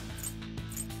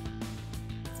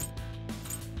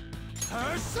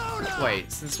 Persona!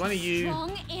 Wait, since when are you...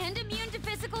 Strong and immune to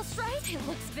physical strife? It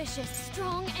looks vicious.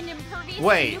 Strong and impervious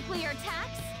Wait. to nuclear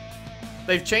attacks?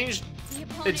 They've changed The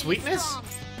opponent its is weakness? strong.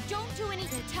 Don't do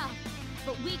anything tough,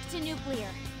 but weak to nuclear.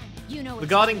 You know The it's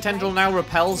guarding right? tendril now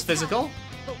repels It's physical? tough,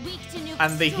 but weak to nuclear.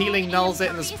 And the healing nulls it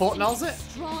and the support nulls it?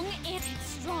 Strong and it's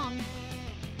strong.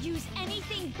 Use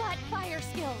anything but fire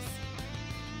skills.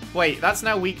 Wait, that's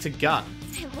now weak to gun.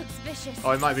 It looks vicious.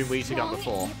 Oh, it might have been weak to gun Strong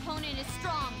before. and the opponent is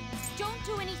strong. Don't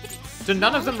do anything. Do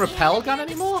none of them Strong repel and gun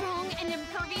it's anymore? strong and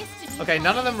impervious to Okay,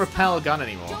 none of them opponent's repel strong. gun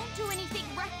anymore. Don't do anything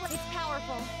reckless. It's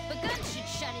powerful, but guns should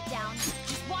shut it down.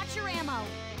 Just watch your ammo.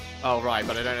 Oh, right,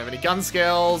 but I don't have any gun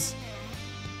skills.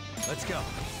 Let's go.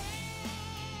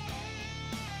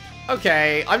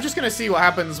 Okay, I'm just gonna see what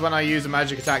happens when I use a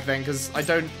magic attack then, because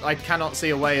I cannot see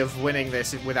a way of winning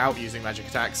this without using magic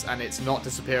attacks, and it's not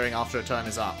disappearing after a turn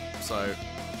is up, so...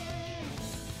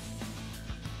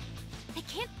 They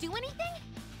can't do anything?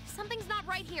 Something's not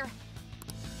right here.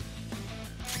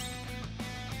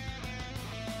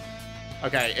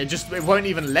 Okay, it won't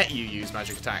even let you use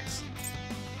magic attacks.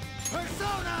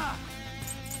 Persona!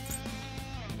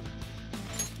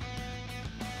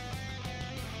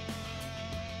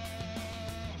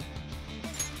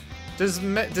 Does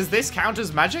this count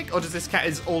as magic, or does this count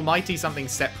as almighty something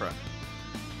separate?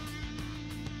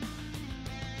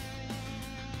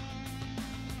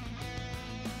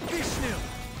 Vishnu!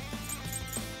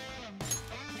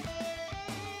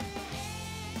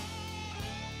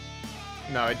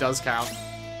 No, it does count.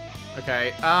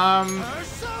 Okay,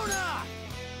 Persona!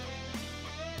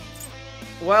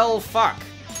 well, fuck.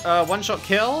 One-shot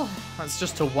kill? That's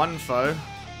just to one foe.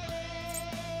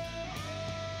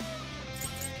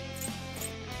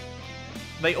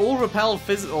 They all repel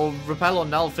or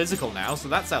null physical now, so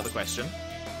that's out of the question.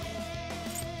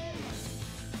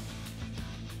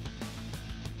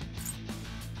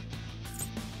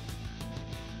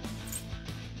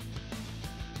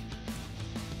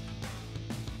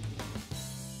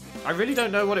 I really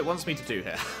don't know what it wants me to do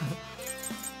here.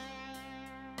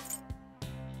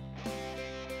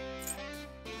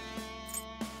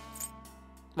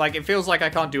 Like, it feels like I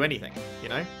can't do anything, you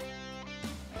know?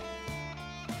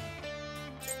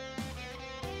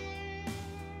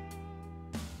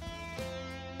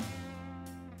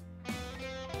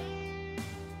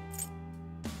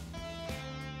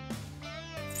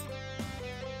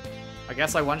 I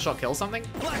guess I one-shot kill something?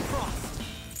 Black Frost!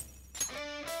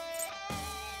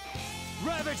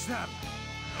 Ravage them!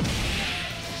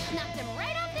 Knocked them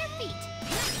right off their feet.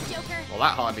 Nice, Joker. Well,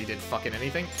 that hardly did fucking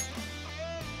anything.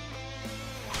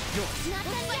 Not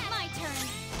done yet. My turn.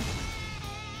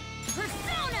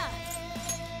 Persona!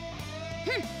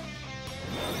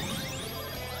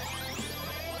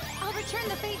 I'll return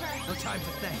the favor. No time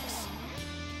for thanks.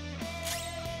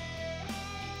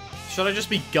 Should I just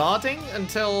be guarding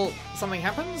until something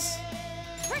happens?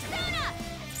 Persona!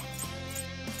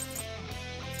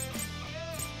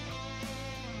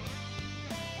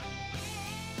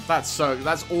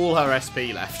 That's all her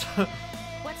SP left.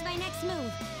 What's my next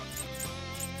move?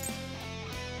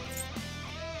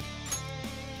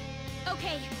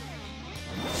 Okay.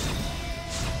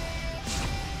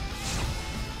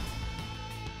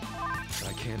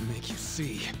 I can't make you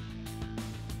see.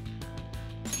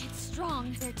 It's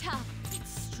strong. They're tough.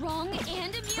 It's strong and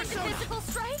immune to Persona. physical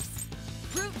strikes.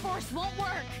 Brute force won't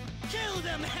work. Kill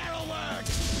them, Harroward!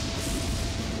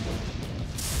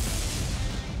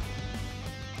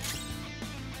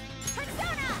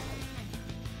 Persona!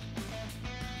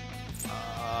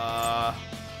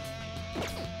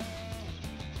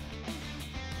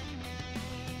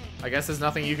 I guess there's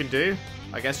nothing you can do.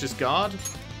 I guess just guard.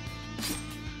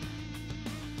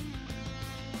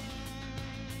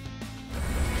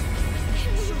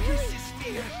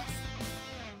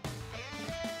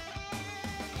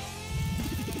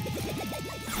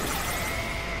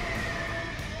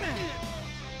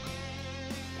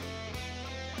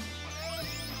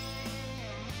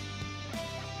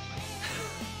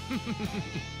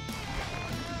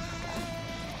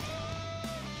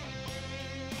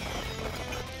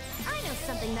 I know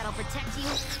something that'll protect you.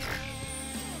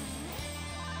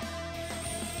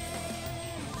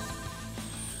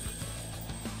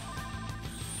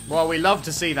 Well, we love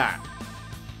to see that.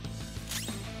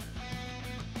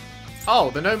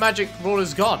 Oh, the no magic rule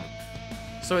is gone.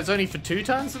 So it's only for 2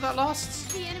 turns that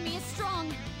lasts? The enemy is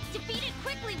strong. Defeat it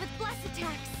quickly with bless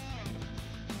attacks.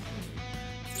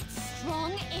 It's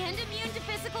strong and immune to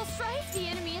physical strike. The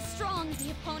enemy is strong.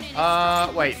 The opponent is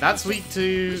strong. Wait, that's weak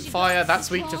to fire, that's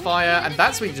weak to fire, and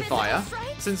that's weak to fire.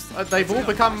 Since they've all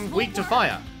become weak to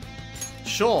fire.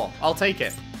 Sure, I'll take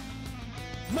it.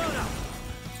 Mona!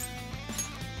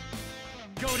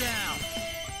 Go down!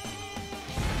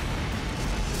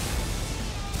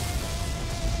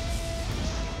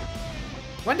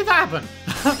 When did that happen?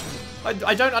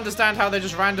 I don't understand how they're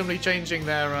just randomly changing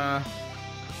their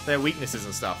weaknesses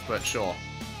and stuff, but sure.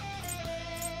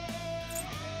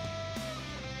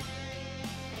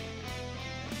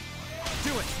 Do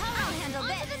it! I'll handle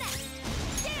this. The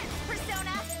next. Dance,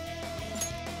 Persona.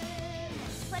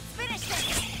 Let's finish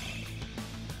this.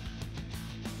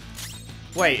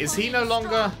 Wait, is he no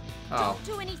longer... Oh.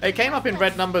 It came up in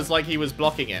red numbers like he was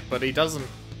blocking it, but he doesn't...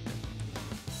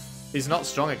 He's not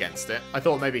strong against it. I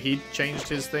thought maybe he'd changed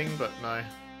his thing, but no.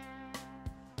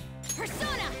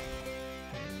 Persona.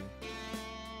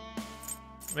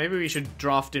 Maybe we should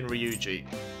draft in Ryuji.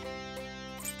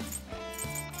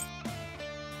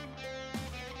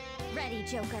 Ready,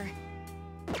 Joker.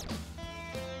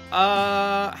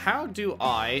 How do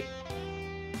I...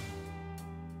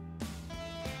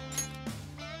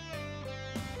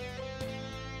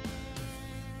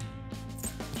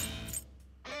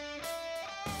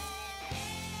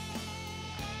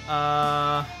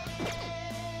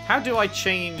 How do I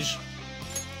change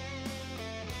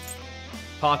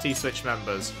party switch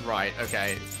members? Right,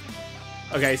 okay.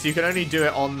 Okay, so you can only do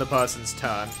it on the person's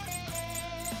turn.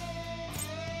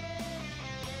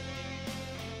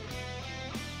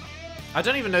 I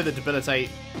don't even know the debilitate.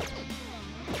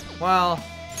 Well,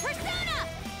 Persona.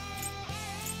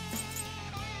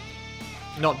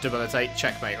 not debilitate,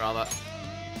 checkmate rather.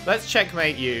 Let's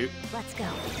checkmate you. Let's go.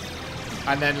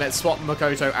 And then let's swap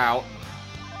Makoto out.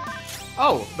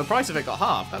 Oh, the price of it got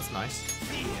half. That's nice.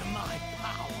 Feel my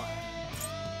power.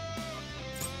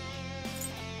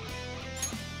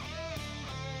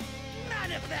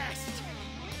 Manifest.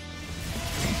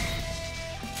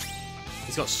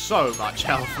 He's got so much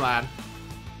health, man.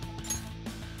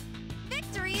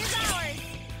 Victory is ours.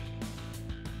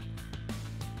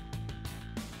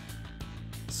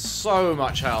 So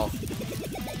much health.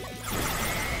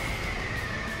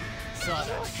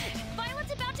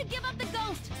 Violet's about to give up the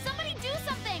ghost. Somebody do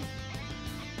something.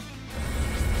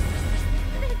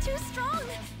 They're too strong.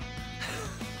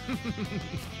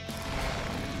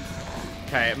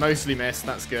 Okay, it mostly missed.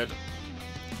 That's good.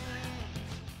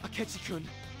 Akechi-kun,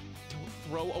 don't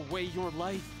throw away your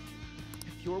life.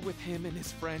 If you're with him and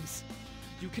his friends,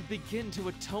 you can begin to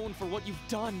atone for what you've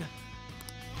done.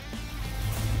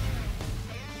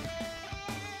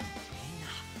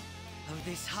 Enough of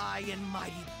this high and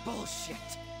mighty bullshit.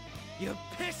 You're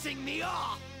pissing me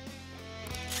off.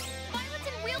 Violet's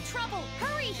in real trouble.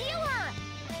 Hurry, heal her.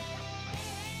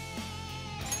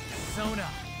 Sona.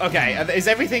 Okay, is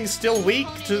everything still weak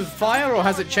to fire, or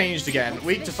has it changed again?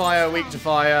 Weak to fire, weak to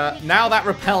fire. Now that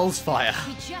repels fire.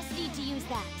 We just need to use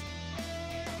that.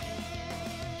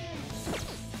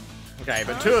 Okay,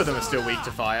 but 2 of them are still weak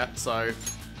to fire, so...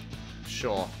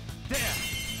 Sure. There.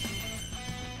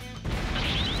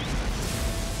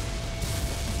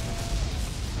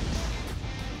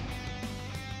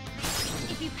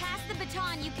 If you pass the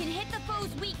baton, you can hit the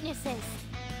foe's weaknesses.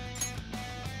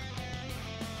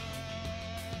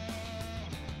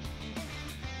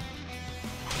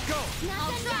 Go.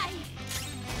 I'll try.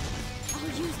 I'll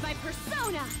use my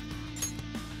persona.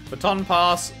 Baton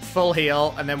pass, full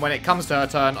heal, and then when it comes to her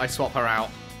turn, I swap her out.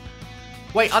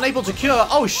 Wait, unable to cure.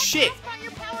 Oh, shit! That's brought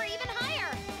your power even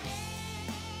higher.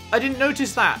 I didn't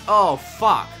notice that. Oh,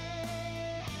 fuck.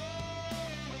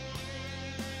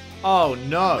 Oh,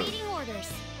 no. Waiting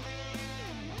orders.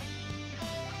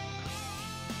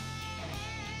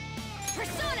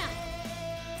 Persona.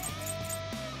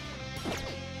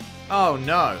 Oh,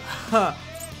 no.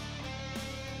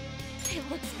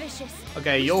 looks vicious.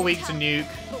 Okay, you're weak to nuke.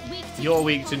 But weak to You're your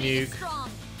weak to opponent is nuke. strong.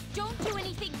 Don't do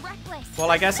anything reckless.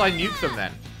 Well, I guess I nuke them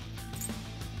then.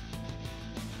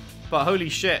 But holy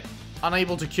shit.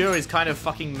 Unable to cure is kind of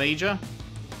fucking major.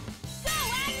 Go,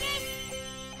 Agnes!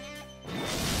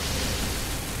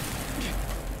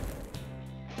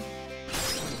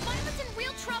 Violet's in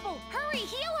real trouble. Hurry,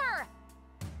 heal her!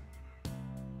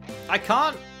 I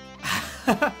can't.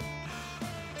 I'm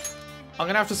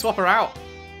gonna have to swap her out.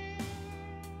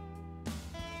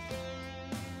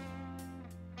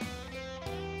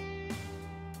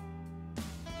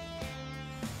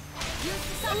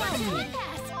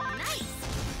 Nice!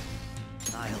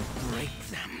 I'll break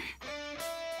them.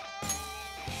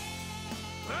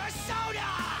 Persona!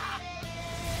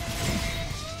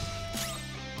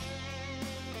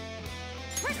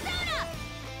 Persona!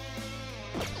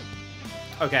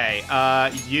 Okay,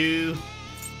 you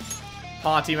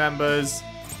party members.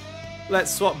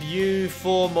 Let's swap you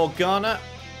for Morgana.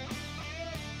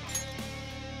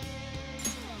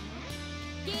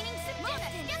 Gaining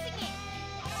significance. Guessing it.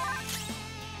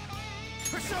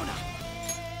 Persona!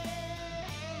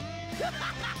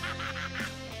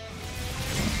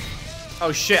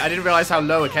 Oh shit, I didn't realize how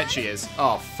low Akechi is.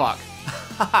 Oh fuck.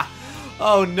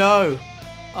 Oh no.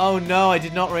 Oh no, I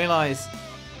did not realize.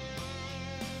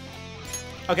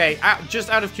 Okay, just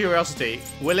out of curiosity,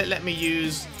 will it let me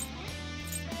use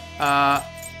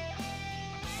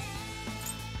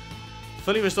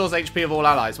fully restores HP of all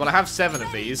allies? Well, I have 7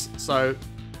 of these, so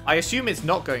I assume it's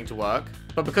not going to work.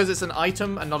 But because it's an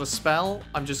item and not a spell,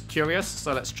 I'm just curious,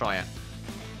 so let's try it.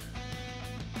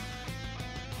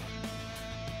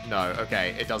 No,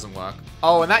 okay, it doesn't work.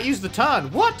 Oh, and that used the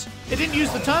turn. What? It didn't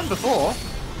use the turn before.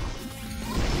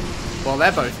 Well,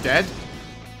 they're both dead.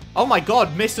 Oh my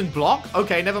god, miss and block?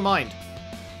 Okay, never mind.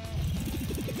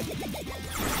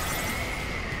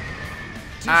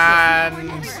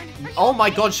 And... oh my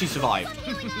god, she survived.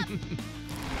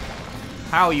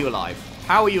 How are you alive?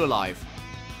 How are you alive?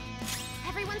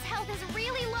 Everyone's health is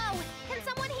really low. Can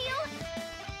someone heal?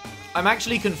 I'm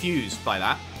actually confused by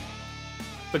that.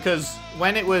 Because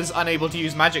when it was unable to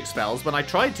use magic spells, when I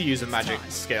tried to use a magic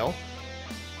skill,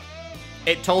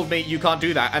 it told me you can't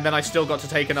do that, and then I still got to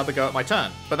take another go at my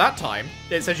turn. But that time,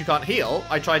 it says you can't heal.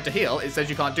 I tried to heal, it says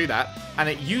you can't do that, and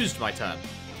it used my turn.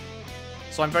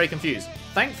 So I'm very confused.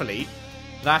 Thankfully,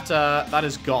 that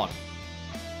is gone.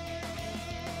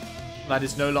 That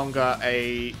is no longer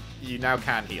a... you now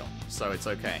can heal, so it's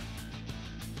okay.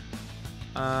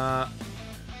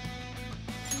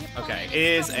 Okay,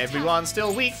 is everyone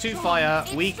still weak to fire?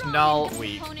 Weak, null,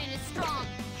 weak.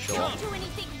 Sure. Don't do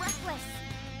anything reckless.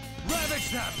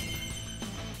 Ravage them!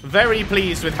 Very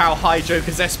pleased with how high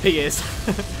Joker's SP is.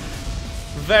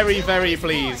 Very, very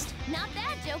pleased. Not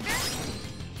bad, Joker.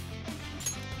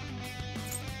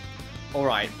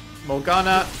 Alright,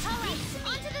 Morgana. Alright,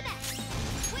 on to the next.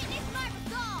 Witness my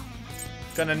resolve.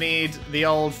 Gonna need the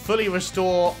old fully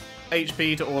restore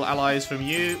HP to all allies from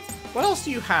you. What else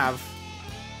do you have?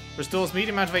 Restores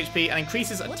medium amount of HP and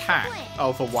increases attack.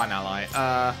 Oh, for one ally.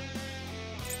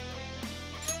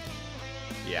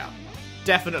 Yeah.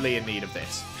 Definitely in need of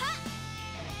this.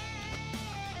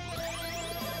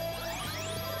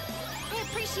 I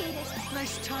appreciate it.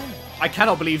 Nice timing. I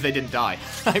cannot believe they didn't die.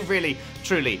 I really,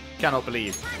 truly cannot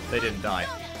believe they didn't die.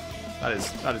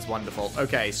 That is wonderful.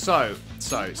 Okay, so.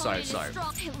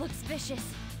 It looks vicious.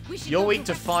 We should You're go weak to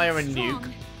directly fire for and strong.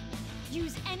 nuke.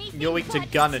 Use anything You're weak to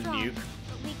but gun and strong, nuke.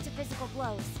 but weak to physical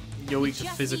blows. You're weak to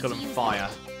Just physical need to and use fire.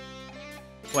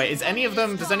 Wait, is any of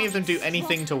them, does any of them do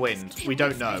anything to wind? We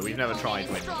don't know. We've never tried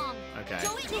wind. Strong. Okay.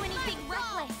 Don't do anything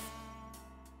reckless.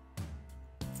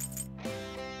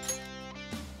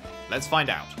 Let's find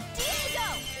out. Diego!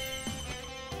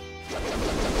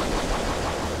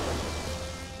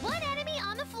 One enemy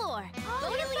on the floor.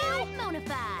 Bonafide,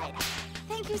 bonafide.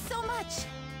 Thank you so much.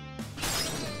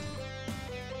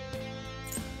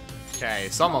 Okay,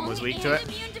 someone was weak to it.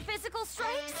 Immune to physical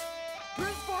strikes? Brute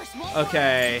force won't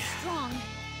Okay. work. Strong.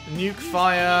 Nuke,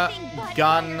 fire, Anything but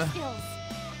gun, fire skills.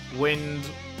 wind,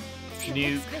 It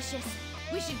nuke. looks vicious.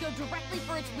 We should go directly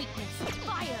for its weakness.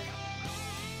 Fire.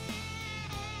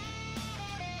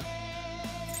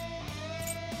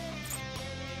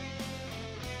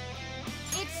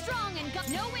 It's strong and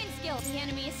no wind skills. The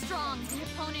enemy is strong. The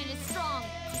opponent is strong.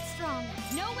 It's strong.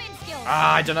 No wind skills.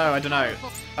 Ah, I don't know.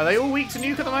 Are they all weak to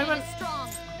nuke at the moment? Is strong.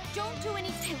 Don't do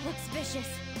anything. It looks vicious.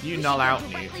 You We null should go out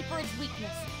directly nuke. for its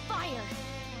weakness. Fire.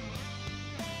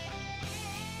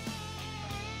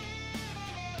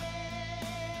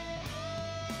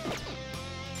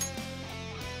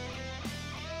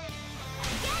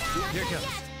 Here comes.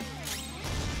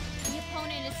 The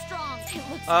opponent is strong. It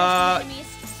Looks like the enemy is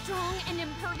strong and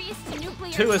impervious to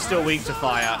nuclear 2 are still attacks. weak to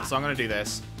fire, so I'm gonna do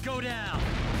this. Go down.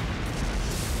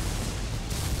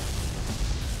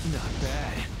 Not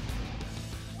bad.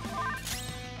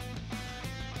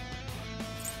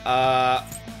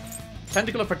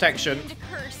 Tentacle of protection, Time to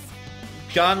curse.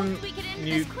 gun, Once we get into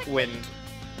this nuke, quickly. wind.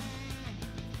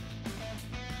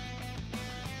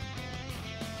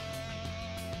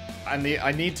 And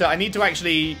I need to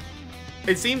actually.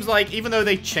 It seems like even though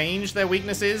they change their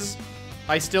weaknesses,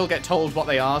 I still get told what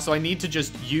they are. So I need to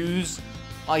just use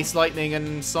Ice, Lightning,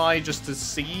 and Psy just to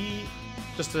see,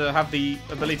 just to have the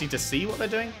ability to see what they're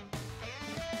doing.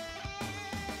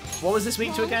 What was this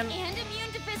weak to again? And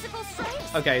immune to physical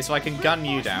strikes. Okay, so I can gun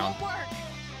you down. Won't work.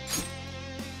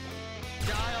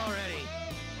 Die already.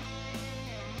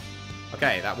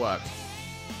 Okay, that worked.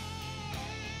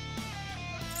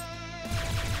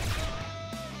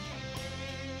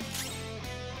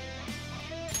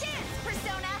 Dance,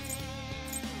 Persona.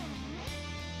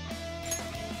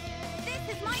 This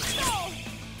is my soul.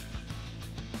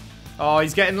 Oh,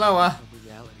 he's getting lower. A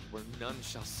reality where none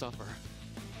shall suffer.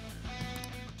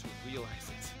 To realize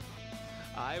it,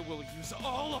 I will use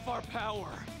all of our power.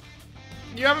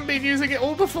 You haven't been using it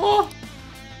all before?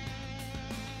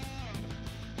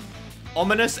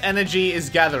 Ominous energy is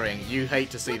gathering. You hate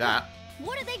to see that.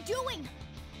 What are they doing?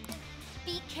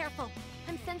 Be careful.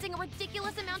 I'm sensing a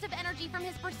ridiculous amount of energy from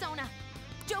his persona.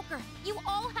 Joker, you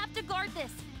all have to guard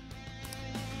this.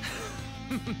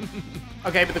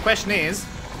 Okay, but the question is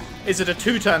it a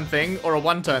 2-turn thing or a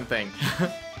 1-turn thing?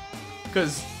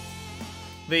 Because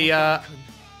the, I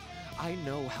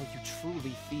know how you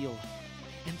truly feel,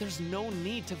 and there's no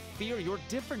need to fear your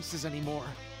differences anymore.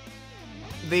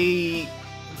 the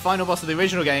final boss of the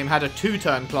original game had a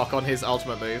 2-turn clock on his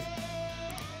ultimate move.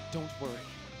 Don't worry.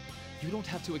 You don't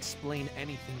have to explain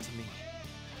anything to me.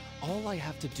 All I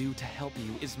have to do to help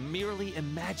you is merely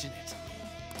imagine it.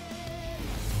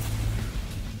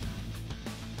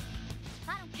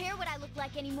 I don't care what I look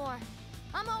like anymore.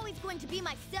 I'm always going to be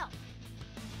myself.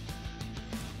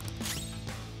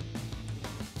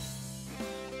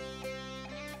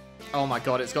 Oh my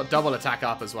god, it's got double attack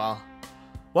up as well.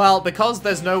 Well, because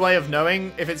there's no way of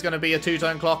knowing if it's going to be a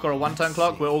 2-turn clock or a 1-turn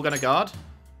clock, we're all going to guard.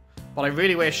 But I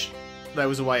really wish there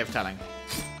was a way of telling.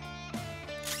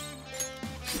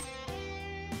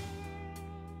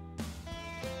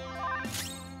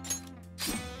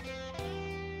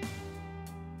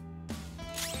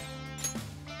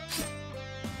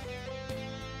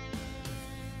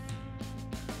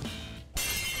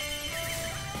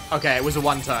 Okay, it was a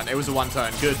 1-turn. It was a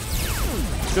 1-turn. Good.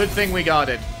 Good thing we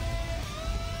guarded.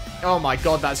 Oh my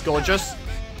god, that's gorgeous.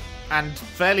 And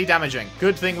fairly damaging.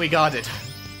 Good thing we guarded.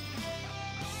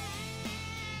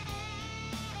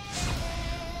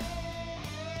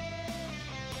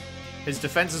 His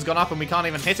defense has gone up and we can't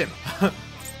even hit him.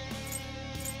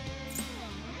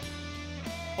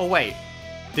 Oh wait,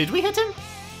 did we hit him?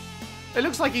 It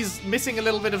looks like he's missing a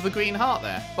little bit of the green heart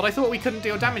there. But I thought we couldn't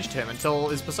deal damage to him until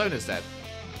his persona's dead.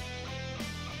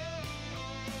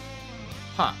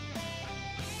 Huh.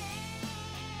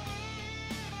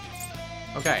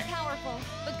 Okay. Powerful,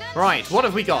 but guns Right, what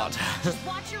have we got? Just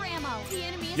watch your ammo. The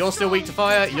enemy is You're still weak to strong.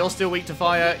 fire, you're still weak to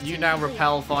fire, you now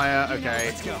repel fire, okay.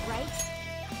 Let's go. Right?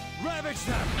 Ravage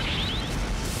them!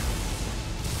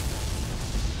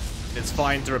 It's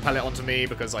fine to repel it onto me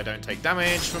because I don't take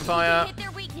damage from fire. Hit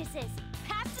their weaknesses.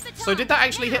 Pass the baton. So did that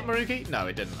actually hit Now. Maruki? No,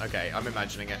 it didn't. Okay, I'm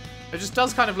imagining it. It just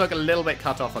does kind of look a little bit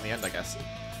cut off on the end, I guess.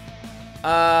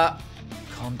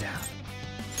 Calm down.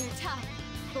 You're tough,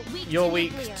 but weak You're to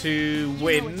weak nuclear. to You know what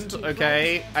wind, to do,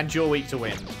 okay, right? and you're weak to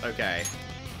wind, okay.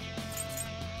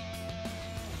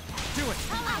 Do it!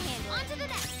 I'll handle it. On to the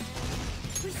next.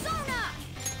 Persona!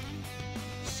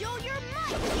 Show your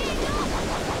might, Daniel!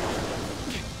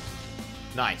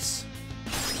 Nice.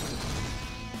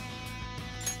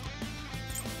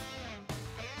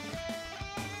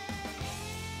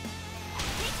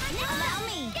 Allow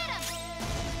me! Get him!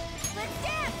 Let's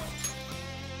dance!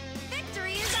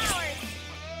 Victory is ours!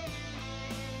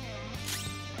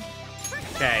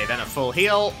 Okay, then a full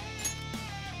heal.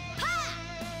 Ha!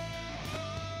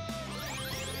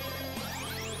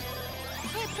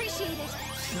 I appreciate it.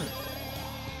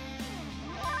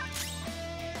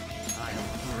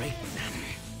 I'll break them.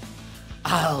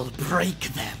 I'll break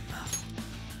them.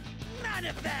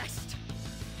 Manifest!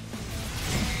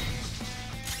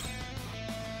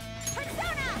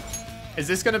 Persona! Is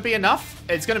this going to be enough?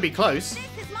 It's going to be close. This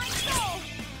is my soul!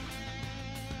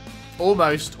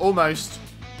 Almost, almost.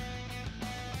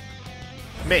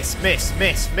 Miss, miss,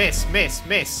 miss, miss, miss,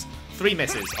 miss. 3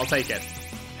 misses. I'll take it.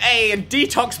 Hey, and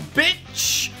detox,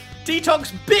 bitch!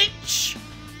 Detox, bitch!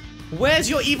 Where's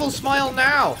your evil smile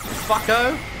now,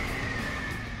 fucko?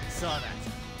 Saw that.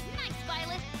 Nice,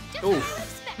 Violet. Just Oof. what you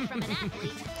expect from an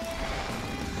athlete.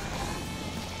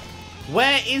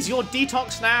 Where is your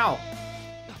detox now?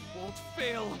 Won't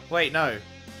fail. Wait, no.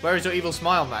 Where is your evil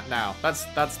smile now? That's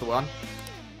the one.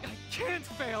 I can't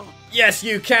fail. Yes,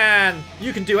 you can!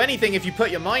 You can do anything if you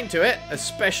put your mind to it,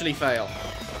 especially fail.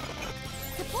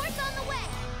 Support's on the way.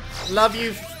 Love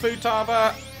you,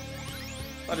 Futaba.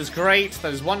 That is great.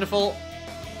 That is wonderful.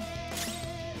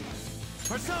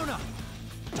 Persona!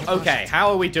 Okay, how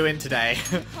are we doing today?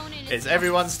 Is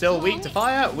everyone still weak to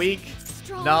fire? Weak.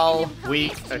 Strong Null. and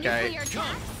Weak. impervious to Okay. nuclear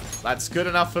attacks. That's good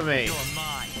enough for me. You're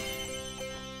mine.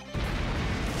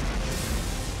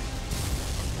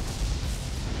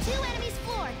 Two enemies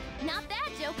floored. Not bad,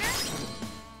 Joker.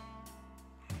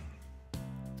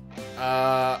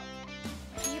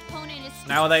 The opponent is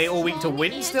Now are they all weak to strong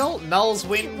wind and- still? Null's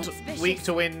wind, Suspicious. weak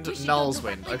to wind, We should null's go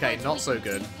wind. directly Okay, for not its so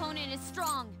weakness. good. The opponent is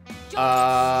strong. Joker's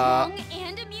Uh, strong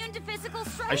and immune to physical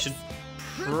strikes. I should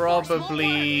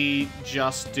probably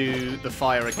just do the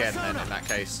fire again then in that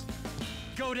case.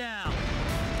 Go down.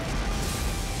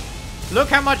 Look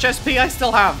how much SP I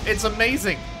still have. It's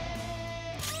amazing.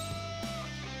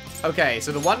 Okay,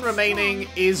 so the one remaining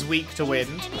is weak to wind.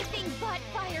 Anything but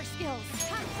fire skills.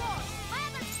 Have force. My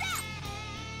other step.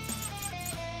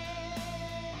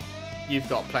 You've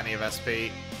got plenty of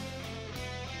SP.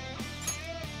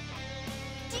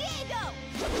 Diego.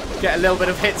 Get a little bit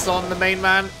of hits on the main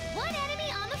man. One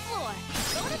enemy on the floor.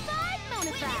 Bonafide,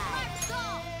 bonafide.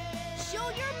 Show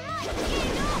your might,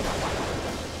 Diego.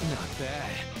 Not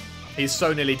bad. He's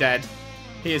so nearly dead.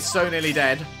 He is so nearly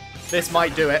dead. This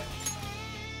might do it.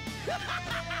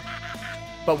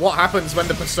 But what happens when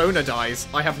the persona dies?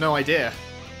 I have no idea.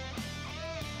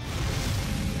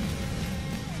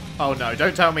 Oh no,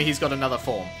 don't tell me he's got another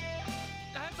form.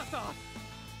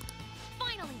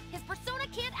 Finally, his persona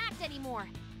can't act anymore.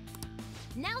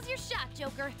 Now's your shot,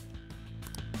 Joker.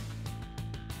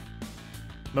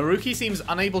 Maruki seems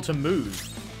unable to move.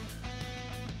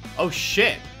 Oh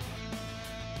shit.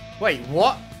 Wait,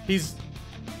 what? He's...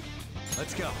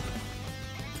 Let's go.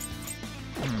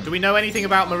 Do we know anything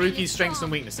about Maruki's strengths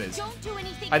and weaknesses? Don't do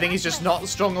anything I think he's just reckless. not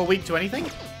strong or weak to anything.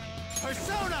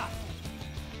 Persona!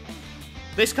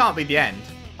 This can't be the end.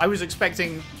 I was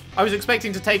expecting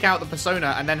to take out the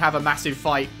persona and then have a massive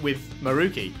fight with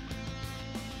Maruki.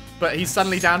 But he's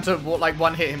suddenly down to what, like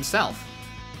one hit himself.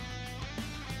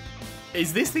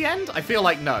 Is this the end? I feel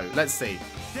like no. Let's see.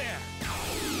 There.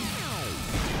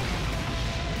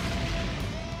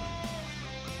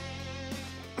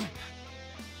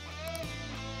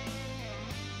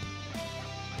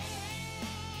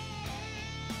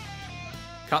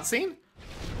 Cutscene?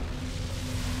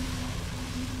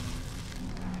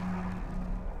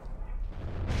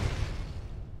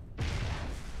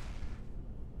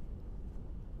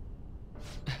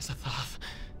 Azathoth.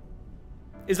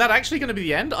 Is that actually going to be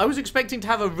the end? I was expecting to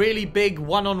have a really big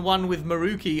one-on-one with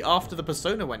Maruki after the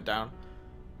persona went down.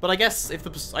 But I guess if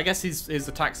his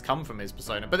attacks come from his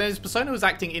persona. But then his persona was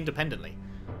acting independently.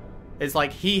 It's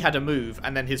like he had a move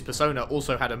and then his persona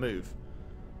also had a move.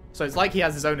 So it's like he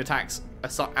has his own attacks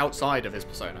outside of his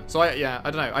persona. So yeah,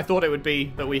 I don't know. I thought it would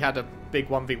be that we had a big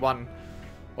 1v1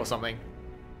 or something.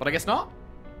 But I guess not.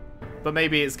 But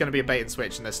maybe it's going to be a bait and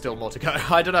switch and there's still more to go.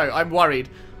 I don't know. I'm worried.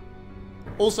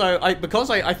 Also, because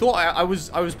I thought I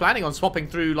was planning on swapping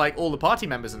through like all the party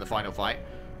members in the final fight.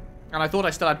 And I thought I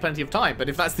still had plenty of time. But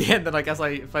if that's the end, then I guess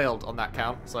I failed on that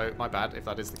count. So my bad if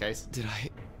that is the case. Did I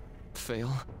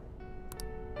fail?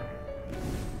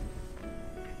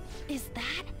 Is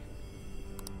that?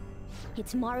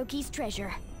 It's Maruki's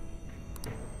treasure.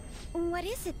 What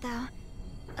is it, though?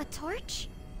 A torch?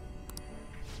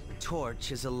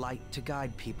 Torch is a light to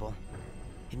guide people.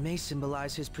 It may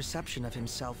symbolize his perception of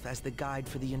himself as the guide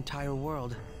for the entire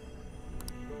world.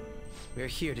 We're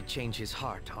here to change his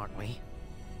heart, aren't we?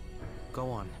 Go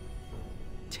on.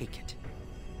 Take it.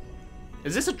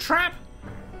 Is this a trap?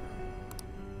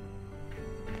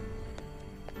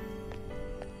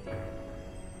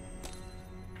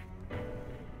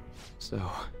 So,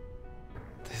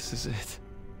 this is it.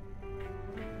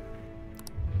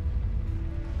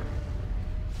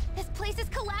 This place is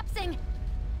collapsing!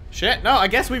 Shit, no, I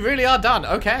guess we really are done.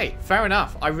 Okay, fair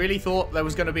enough. I really thought there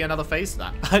was going to be another phase to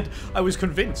that. I was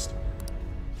convinced.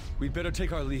 We'd better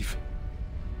take our leave.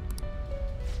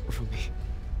 Rumi,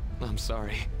 I'm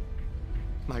sorry.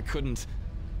 I couldn't...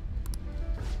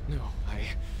 No,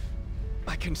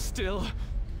 I can still...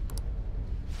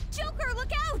 Joker,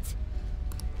 look out!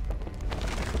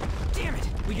 Damn it!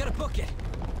 We gotta book it.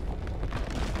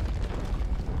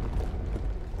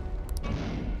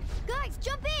 Guys,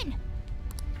 jump in!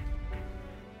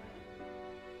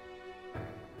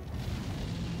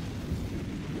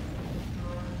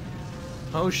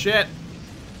 Oh shit.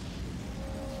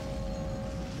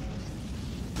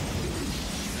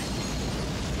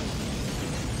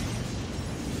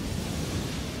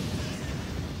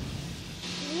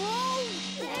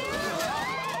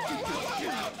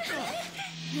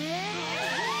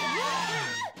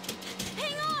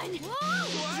 Hang on!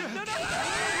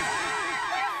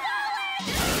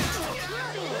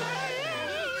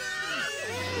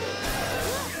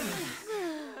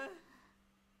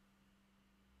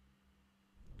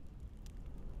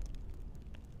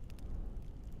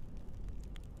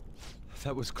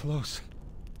 That was close.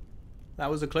 That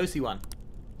was a closey one.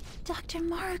 Dr.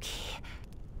 Maruki.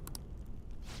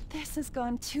 This has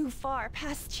gone too far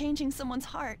past changing someone's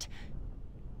heart.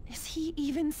 Is he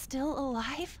even still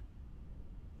alive?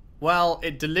 Well,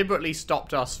 it deliberately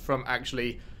stopped us from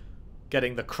actually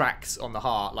getting the cracks on the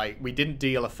heart. Like, we didn't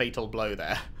deal a fatal blow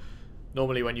there.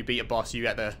 Normally when you beat a boss, you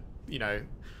get the, you know,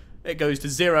 it goes to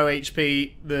 0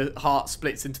 HP, the heart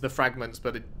splits into the fragments,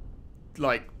 but it,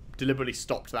 like, deliberately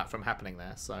stopped that from happening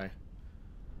there, so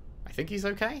I think he's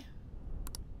okay.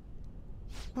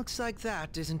 Looks like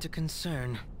that isn't a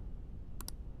concern.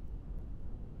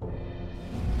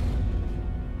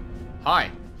 Hi.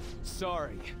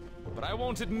 Sorry, but I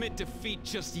won't admit defeat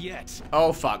just yet.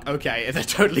 Oh fuck, okay, there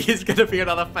totally is gonna be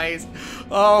another phase.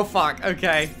 Oh fuck,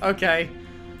 okay, okay.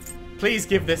 Please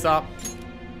give this up.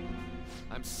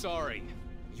 I'm sorry.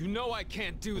 You know I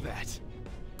can't do that.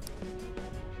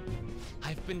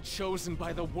 I've been chosen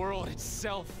by the world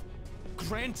itself.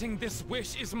 Granting this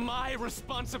wish is my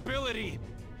responsibility.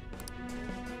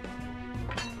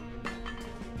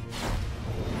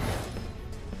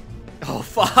 Oh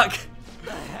fuck.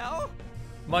 The hell?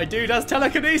 My dude has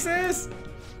telekinesis.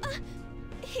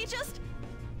 He just...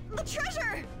 the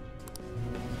treasure!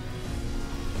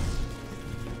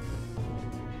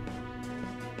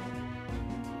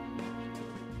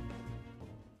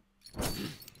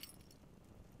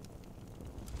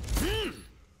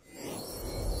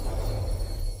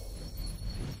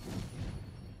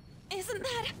 Isn't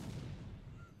that...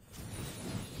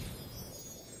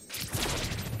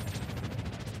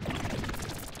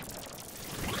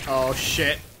 Oh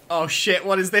shit. Oh shit,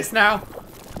 what is this now?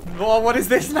 Oh, what is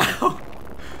this now?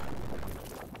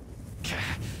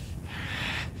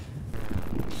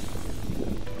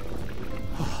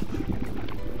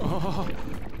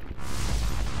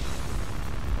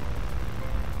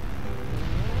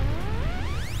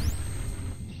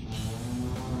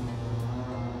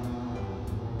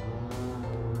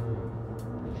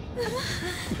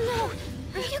 No,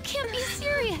 you can't be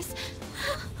serious.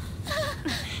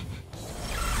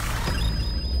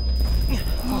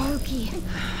 Maruki,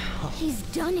 he's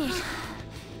done it.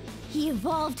 He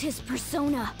evolved his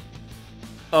persona.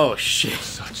 Oh shit.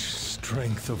 Such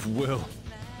strength of will.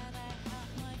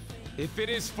 If it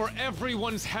is for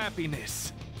everyone's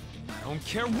happiness, I don't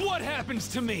care what happens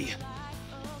to me.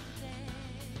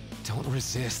 Don't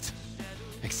resist.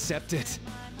 Accept it.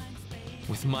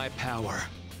 With my power.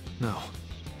 No.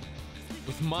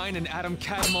 With mine and Adam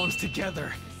Catamon's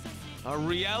together, our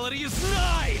reality is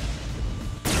nigh!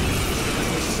 My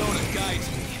persona guides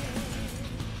me.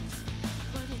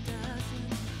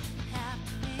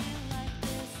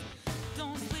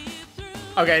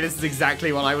 Okay, this is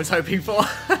exactly what I was hoping for.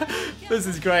 This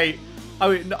is great. I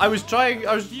was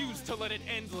Refuse to let it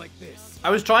end like this. I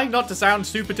was trying not to sound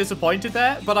super disappointed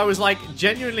there, but I was like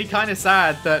genuinely kind of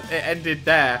sad that it ended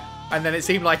there, and then it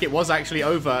seemed like it was actually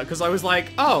over, because I was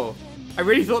like, oh, I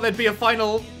really thought there'd be a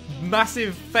final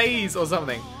massive phase or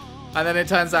something, and then it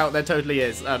turns out there totally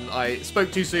is, and I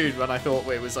spoke too soon when I thought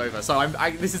it was over. So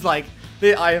this is like,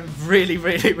 I am really,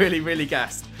 really, really, really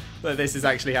gassed that this is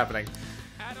actually happening.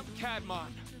 Adam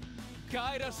Cadmon,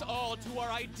 guide us all to our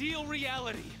ideal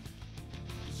reality.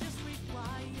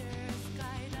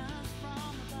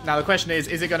 Now the question is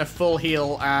it going to full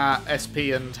heal our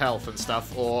SP and health and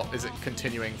stuff, or is it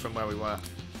continuing from where we were?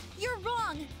 You're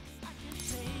wrong.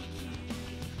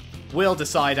 We'll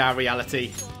decide our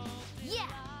reality. Yeah,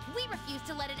 we refuse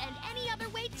to let it end any other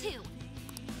way too.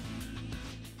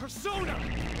 Persona!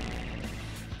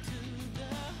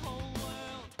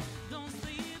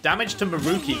 Damage to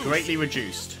Maruki greatly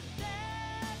reduced.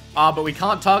 Ah, but we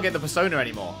can't target the persona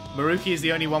anymore. Maruki is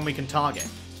the only one we can target.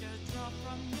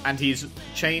 And he's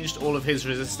changed all of his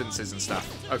resistances and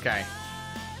stuff. Okay.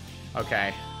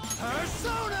 Okay.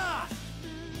 Persona!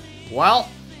 Well,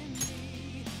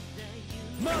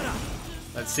 Mona!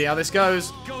 let's see how this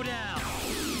goes. Go down!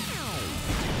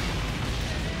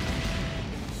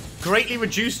 Greatly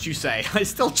reduced, you say? I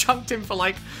still chunked him for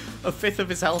like a fifth of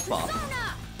his health bar.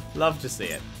 Love to see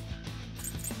it.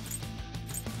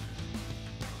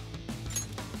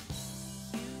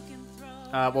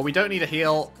 Well, we don't need a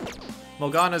heal.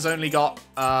 Morgana's only got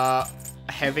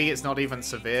heavy, it's not even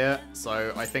severe,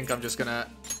 so I think I'm just gonna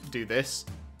do this.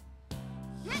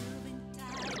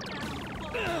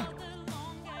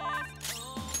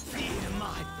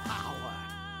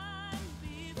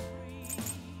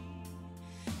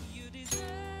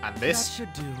 And this. That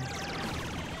should do.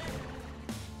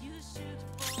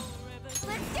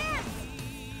 Let's dance!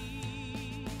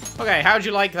 Okay, how'd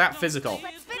you like that physical?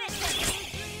 Let's finish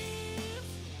it!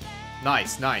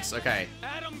 Nice, nice, okay.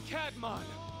 Adam Cadmon,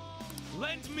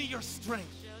 lend me your strength.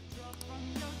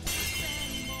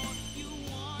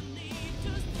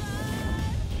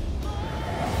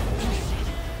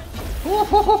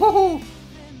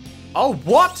 Oh,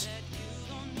 what?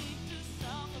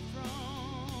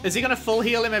 Is he gonna full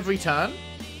heal him every turn?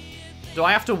 Do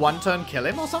I have to one turn kill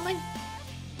him or something?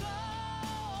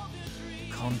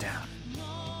 Calm down.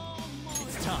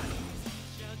 It's time.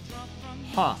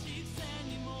 Huh.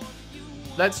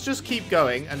 Let's just keep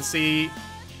going and see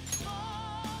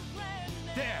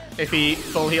if he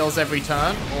full heals every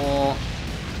turn or...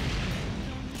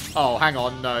 Oh, hang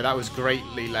on. No, that was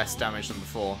greatly less damage than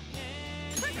before.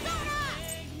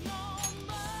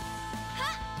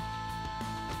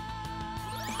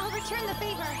 I'll return the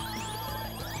favor.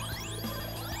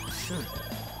 Sure.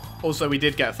 Also, we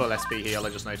did get a full SP heal, I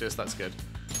just noticed. That's good.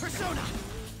 Persona.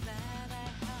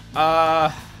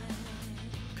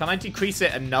 Can I decrease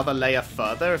it another layer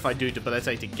further if I do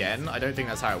debilitate again? I don't think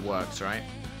that's how it works, right?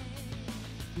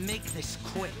 Make this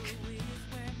quick.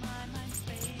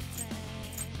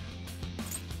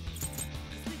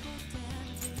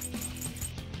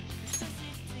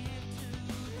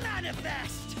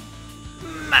 Manifest.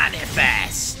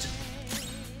 Manifest!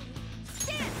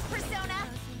 Dance, Persona!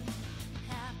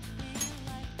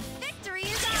 Victory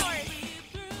is ours!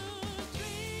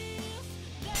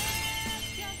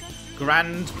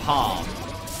 Grand Palm.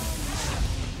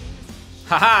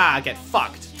 Haha, get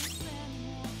fucked.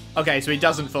 Okay, so he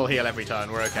doesn't full heal every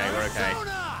turn. We're okay, we're okay.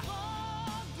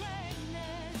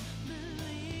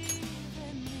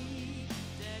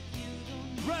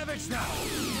 Ravage now.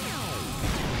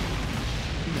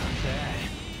 Not bad.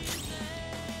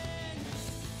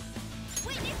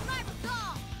 Witness my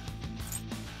resolve!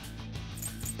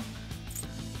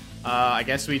 I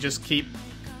guess we just keep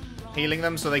healing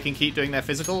them so they can keep doing their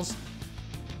physicals.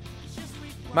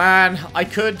 Man, I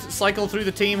could cycle through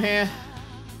the team here.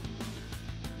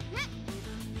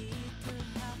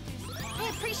 I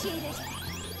appreciate it.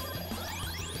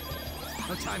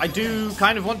 I do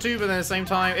kind of want to, but at the same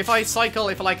time, if I cycle,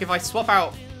 if I swap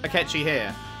out Akechi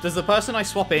here, does the person I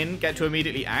swap in get to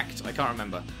immediately act? I can't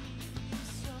remember.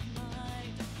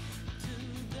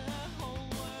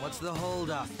 What's the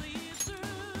holdup?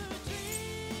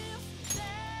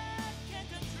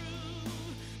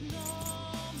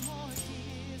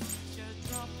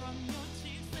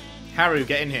 Haru,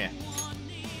 get in here.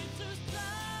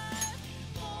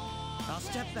 I'll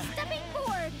step back. Stepping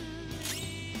forward!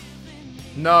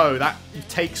 No, that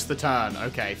takes the turn.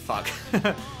 Okay, fuck.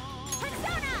 Persona!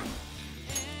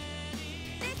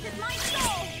 This is my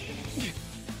soul!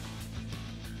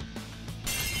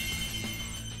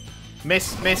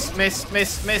 Miss, miss, miss,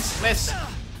 miss, miss, miss.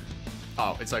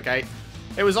 Oh, it's okay.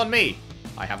 It was on me.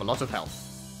 I have a lot of health.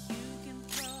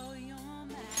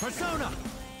 Persona.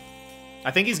 I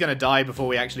think he's gonna die before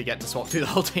we actually get to swap through the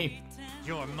whole team.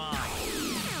 You're mine.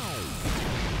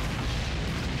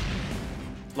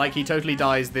 Like, he totally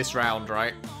dies this round,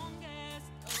 right?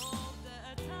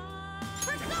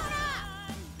 Persona!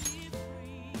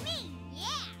 Me,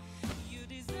 yeah!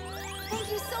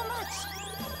 Thank you so much!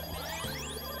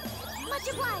 Much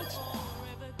obliged!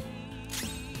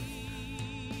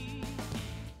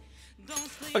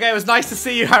 Okay, it was nice to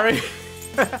see you, Harry.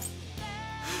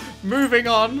 Moving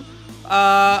on.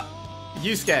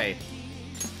 Yusuke.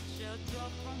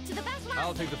 To the best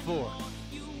I'll take the 4.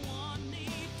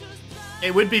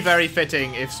 It would be very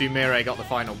fitting if Sumire got the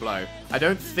final blow. I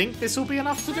don't think this will be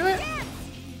enough to do it.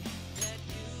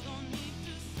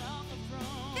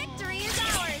 Victory is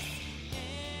ours!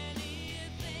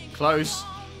 Close.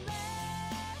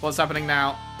 What's happening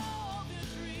now?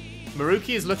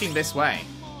 Maruki is looking this way.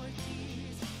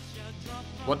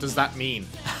 What does that mean?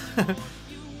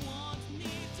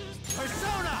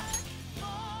 Persona.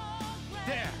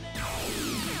 There.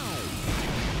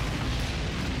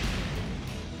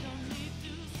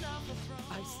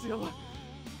 I still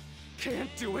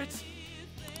can't do it.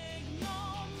 And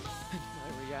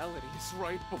my reality is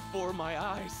right before my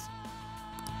eyes.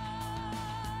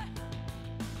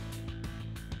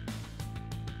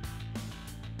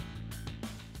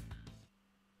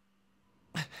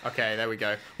 Okay, there we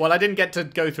go. Well, I didn't get to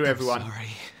go through everyone, Sorry.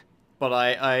 but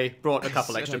I brought a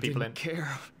couple I extra said I people in. didn't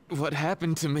care what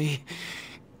happened to me.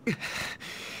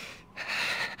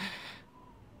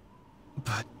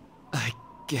 But I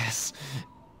guess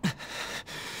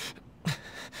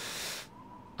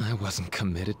I wasn't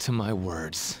committed to my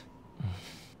words.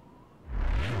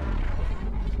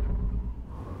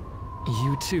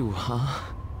 You too, huh?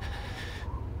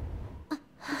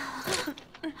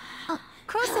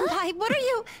 Crow-senpai, what are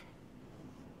you...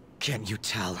 Can't you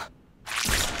tell?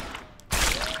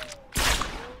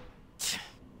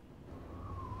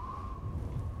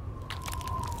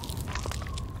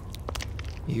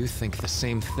 You think the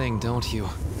same thing, don't you?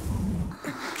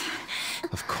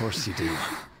 Of course you do.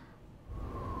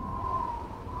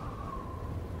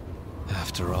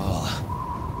 After all...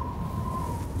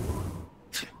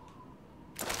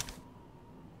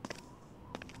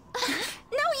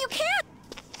 No, you can't!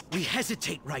 We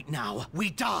hesitate right now, we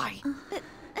die!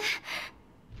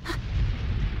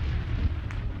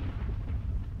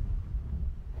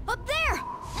 Up there!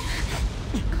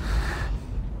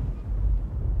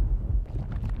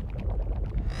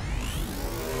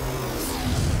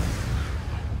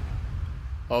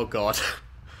 Oh god.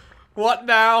 What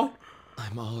now?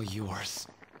 I'm all yours.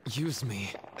 Use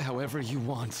me however you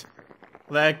want.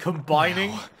 They're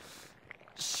combining? Now,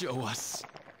 show us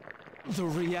the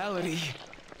reality.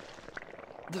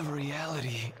 The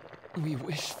reality we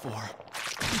wish for.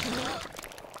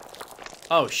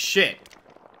 Oh shit.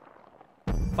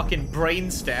 Fucking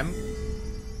brainstem.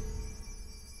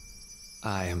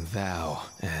 I am thou,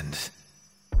 and...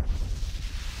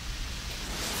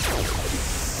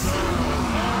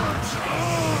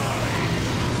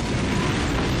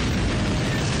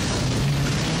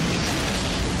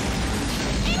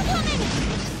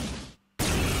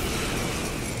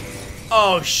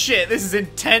 Oh shit, this is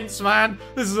intense, man.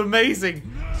 This is amazing.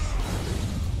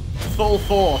 Full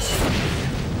force.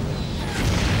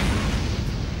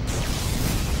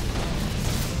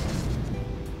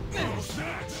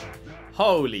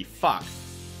 Holy fuck.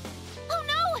 Oh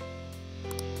no!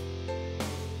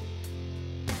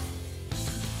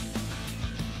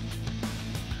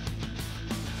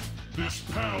 This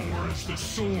power is the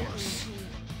source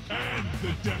and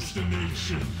the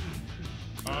destination.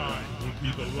 I will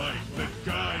be the light that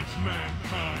guides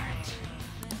mankind.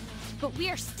 But we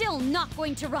are still not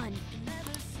going to run.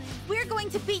 We're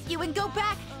going to beat you and go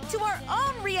back to our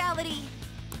own reality!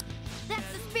 That's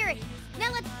the spirit.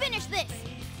 Now let's finish this.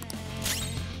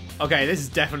 Okay, this is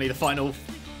definitely the final.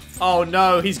 Oh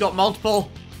no, he's got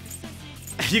multiple.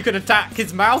 You can attack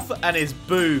his mouth and his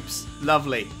boobs.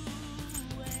 Lovely.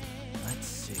 Let's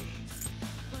see.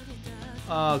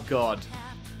 Oh god.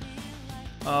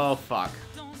 Oh fuck.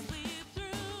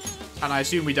 And I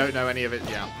assume we don't know any of it.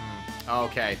 Yeah.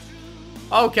 Okay.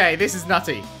 Okay, this is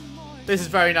nutty. This is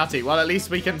very nutty. Well, at least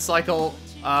we can cycle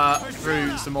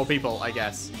through some more people, I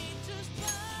guess.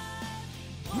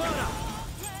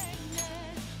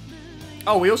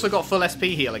 Oh, we also got full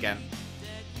SP heal again.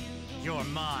 You're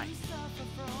mine.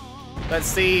 Let's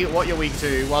see what you're weak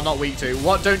to. Well, not weak to.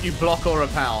 What don't you block or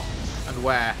repel? And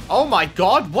where? Oh my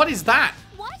god, what is that?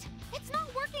 What? It's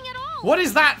not working at all. What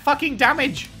is that fucking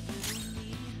damage?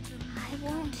 I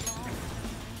won't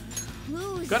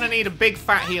lose. Gonna need a big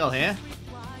fat heal here.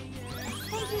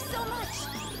 Thank you so much!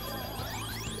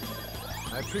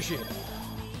 I appreciate it.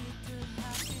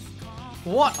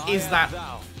 What is that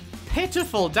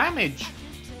pitiful damage?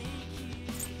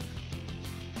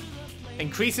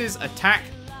 Increases attack,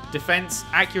 defense,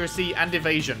 accuracy, and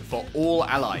evasion for all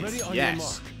allies.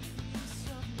 Yes.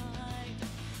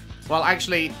 Well,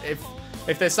 actually,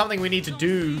 if there's something we need to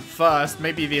do first,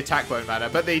 maybe the attack won't matter,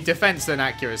 but the defense and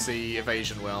accuracy,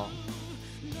 evasion will.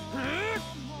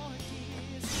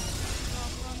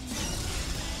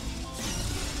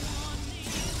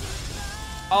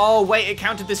 Oh, wait, it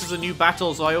counted this as a new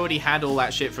battle, so I already had all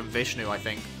that shit from Vishnu, I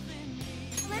think.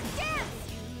 Let's dance.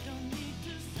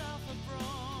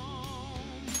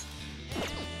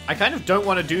 I kind of don't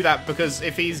want to do that, because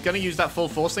if he's going to use that full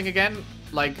force thing again,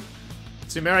 like,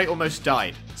 Sumire almost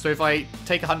died. So if I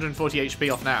take 140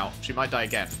 HP off now, she might die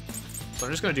again. So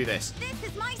I'm just going to do this.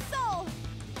 This is my soul.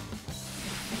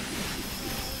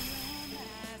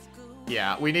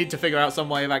 Yeah, we need to figure out some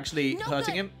way of actually No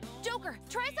hurting good. him. Joker,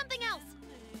 try something else.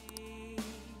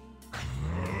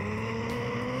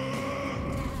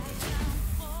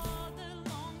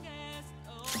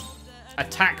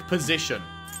 Attack position.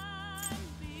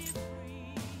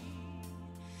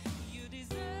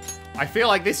 I feel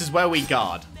like this is where we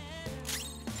guard.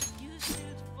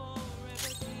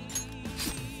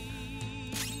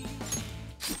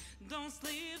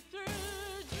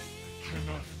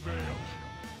 not fail.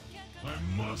 I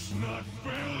must not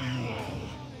fail you all.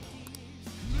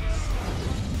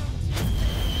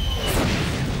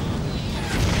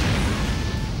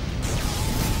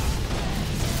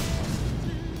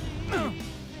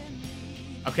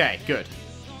 Okay, good.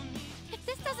 If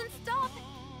this doesn't stop,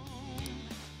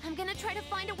 I'm gonna try to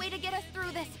find a way to get us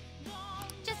through this.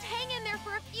 Just hang in there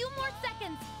for a few more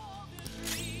seconds.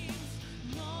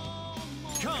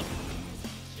 Come!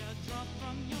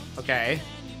 Okay.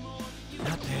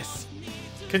 Not this.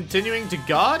 Continuing to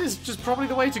guard is just probably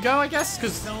the way to go, I guess,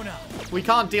 because we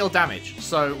can't deal damage,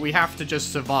 so we have to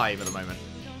just survive at the moment.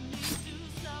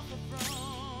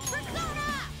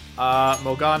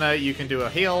 Morgana, you can do a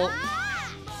heal.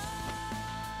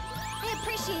 I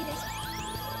appreciate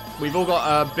it. We've all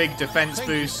got a big defense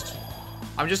boost.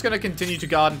 I'm just going to continue to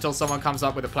guard until someone comes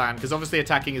up with a plan, because obviously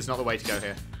attacking is not the way to go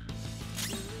here.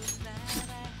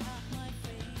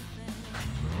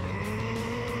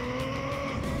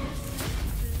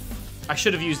 I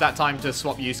should have used that time to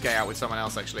swap Yusuke out with someone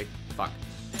else, actually. Fuck.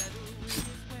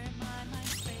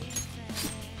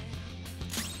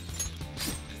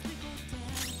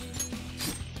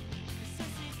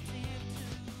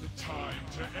 The time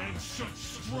to end such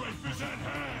strife is at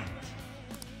hand.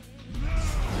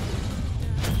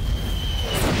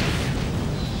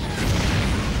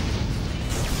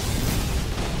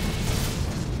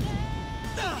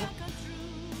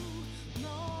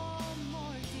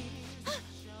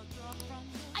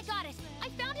 I got it. I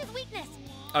found his weakness.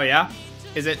 Oh, yeah?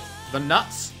 Is it the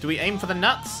nuts? Do we aim for the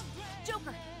nuts?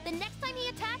 Joker, the next time he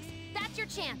attacks, that's your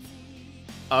chance.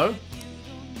 Oh?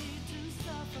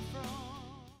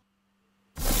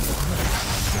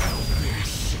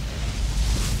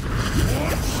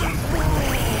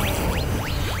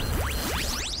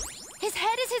 His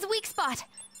head is his weak spot.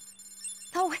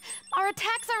 Though our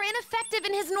attacks are ineffective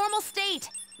in his normal state.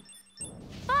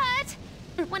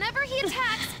 But whenever he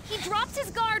attacks, he drops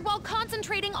his guard while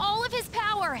concentrating all of his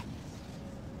power.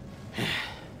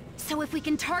 So if we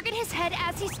can target his head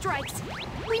as he strikes,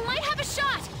 we might have a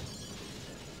shot.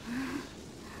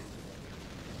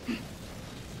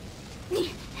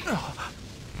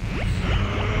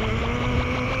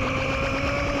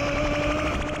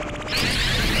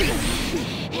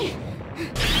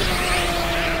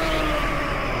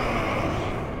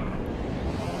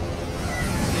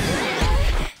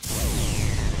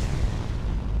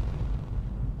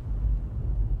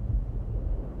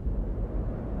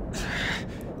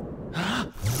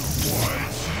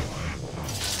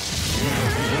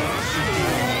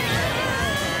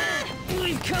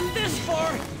 We've come this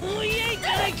far. We ain't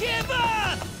gonna give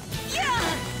up!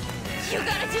 Yeah! You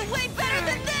gotta do way better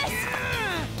than this!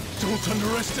 Don't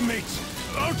underestimate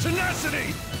our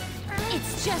tenacity!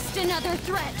 It's just another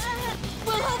threat.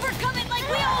 We'll overcome it like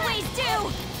we always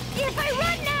do! If I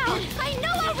run now, I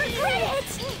know I'll regret it!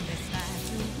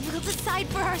 We'll decide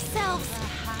for ourselves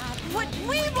what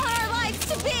we want our lives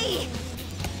to be!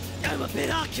 I'm a bit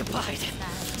occupied,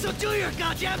 so do your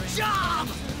goddamn job!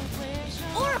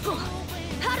 Oracle,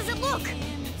 how does it look?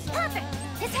 Perfect!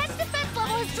 His head's defense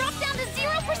level has dropped down to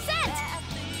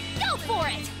 0%! Go for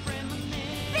it!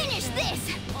 Finish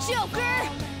this, Joker!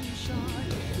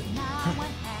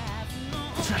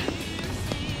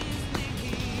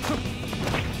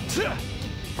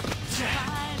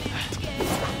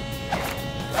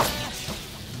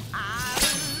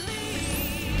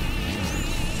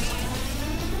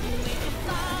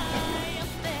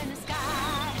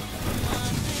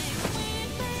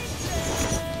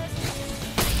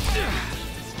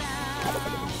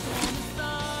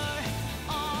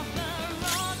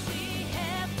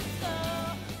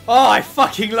 Oh, I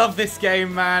fucking love this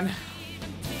game, man.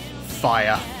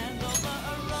 Fire.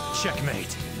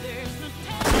 Checkmate.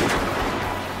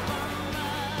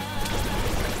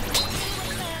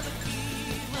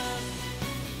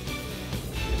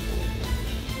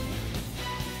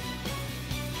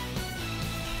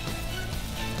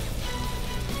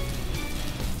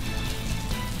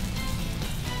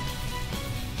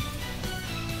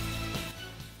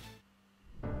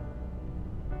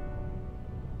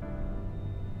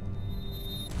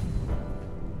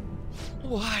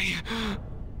 Why?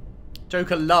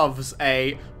 Joker loves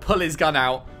a pull his gun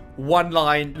out, one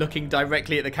line looking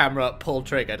directly at the camera, pull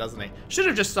trigger, doesn't he? Should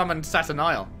have just summoned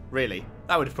Saturnile, really.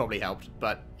 That would have probably helped,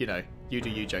 but, you know, you do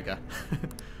you, Joker.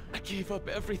 I gave up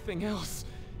everything else.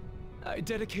 I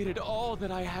dedicated all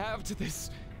that I have to this,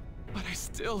 but I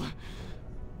still...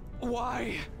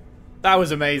 Why? That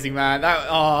was amazing, man. That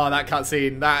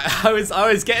cutscene. That I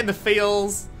was getting the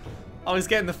feels. I was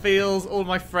getting the feels. All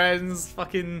my friends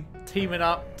fucking teaming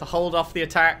up to hold off the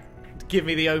attack, to give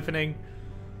me the opening.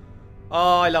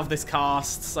 Oh, I love this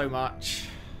cast so much.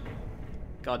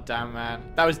 God damn, man.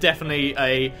 That was definitely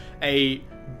a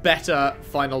better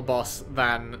final boss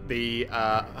than the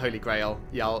Holy Grail,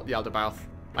 Yaldabaoth.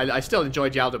 I still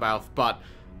enjoyed Yaldabaoth, but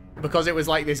because it was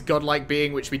like this godlike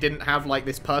being which we didn't have like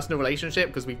this personal relationship,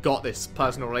 because we've got this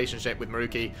personal relationship with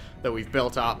Maruki that we've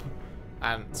built up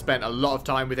and spent a lot of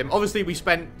time with him. Obviously, we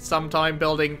spent some time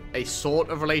building a sort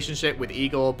of relationship with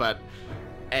Igor, but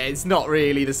it's not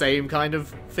really the same kind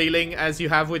of feeling as you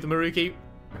have with Maruki.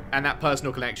 And that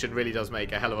personal connection really does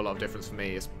make a hell of a lot of difference for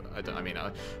me. I don't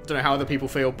know how other people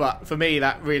feel, but for me,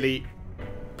 that really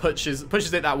pushes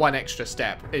it that one extra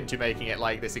step into making it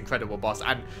like this incredible boss.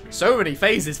 And so many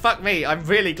phases. Fuck me, I'm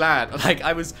really glad. Like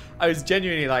I was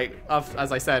genuinely like,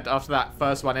 as I said, after that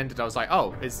first one ended, I was like,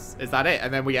 oh, is that it?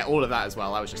 And then we get all of that as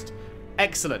well. I was just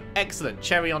excellent, excellent,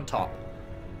 cherry on top.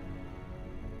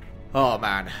 Oh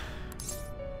man,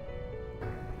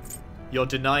 you're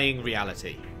denying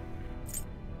reality.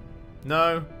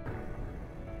 No,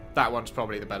 that one's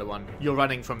probably the better one. You're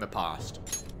running from the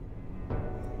past.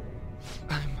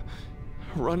 I'm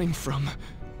running from...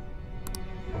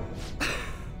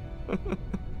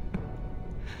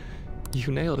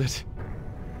 You nailed it.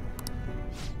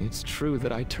 It's true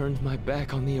that I turned my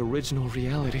back on the original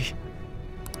reality.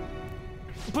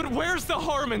 But where's the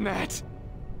harm in that?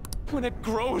 When it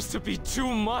grows to be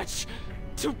too much,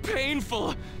 too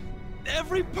painful,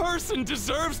 every person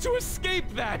deserves to escape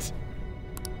that.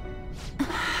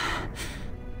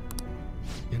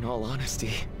 In all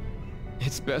honesty,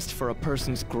 it's best for a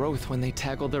person's growth when they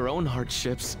tackle their own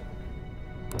hardships.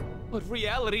 But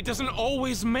reality doesn't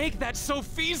always make that so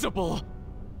feasible.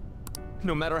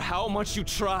 No matter how much you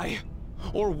try,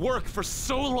 or work for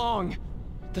so long,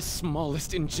 the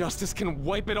smallest injustice can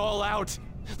wipe it all out,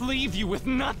 leave you with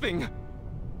nothing.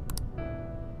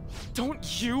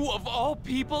 Don't you, of all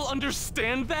people,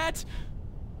 understand that?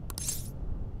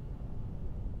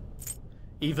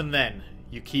 Even then,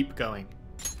 you keep going.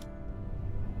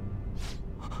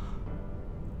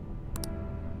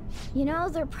 You know,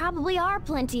 there probably are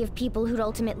plenty of people who'd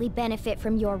ultimately benefit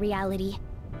from your reality.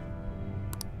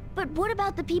 But what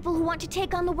about the people who want to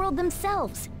take on the world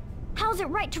themselves? How's it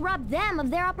right to rob them of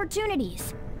their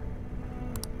opportunities?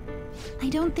 I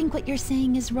don't think what you're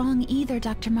saying is wrong either,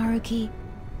 Dr. Maruki.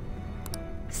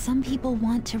 Some people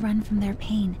want to run from their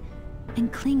pain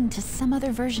and cling to some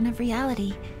other version of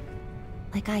reality,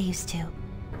 like I used to.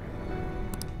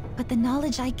 But the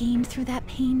knowledge I gained through that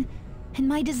pain and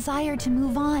my desire to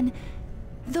move on,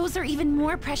 those are even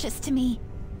more precious to me.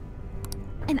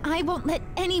 And I won't let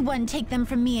anyone take them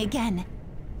from me again.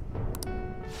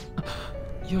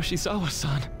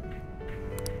 Yoshizawa-san.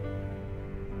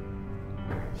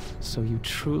 So you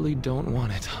truly don't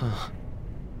want it, huh?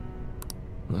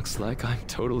 Looks like I'm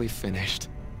totally finished.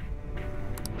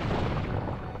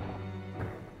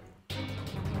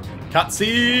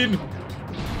 Cutscene!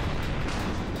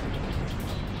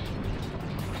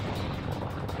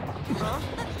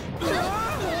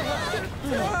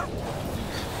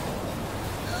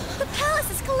 The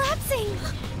palace is collapsing!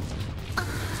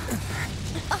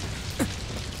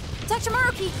 Dr.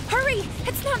 Maruki, hurry!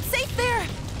 It's not safe there!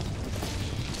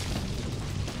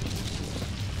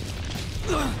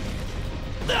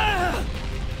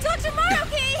 Dr.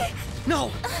 Maruki!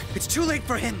 No! It's too late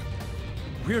for him!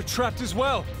 We're trapped as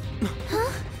well.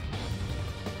 Huh?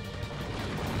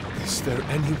 Is there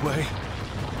any way?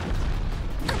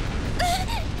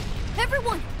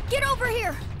 Everyone, get over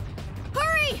here!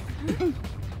 Hurry!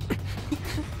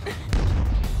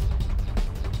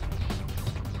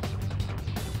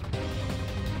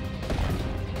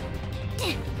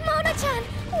 Mona-chan,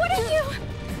 what are you?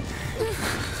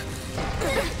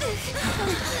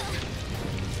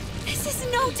 This is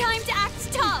no time to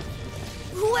act tough!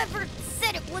 Whoever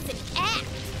said it was an act?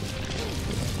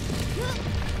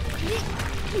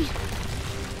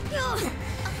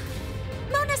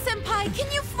 Mona-senpai,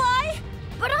 can you fly?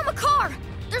 But I'm a car!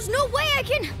 There's no way I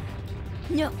can...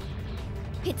 No.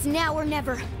 It's now or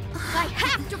never. I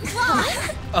have to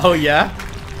fly! Oh, yeah?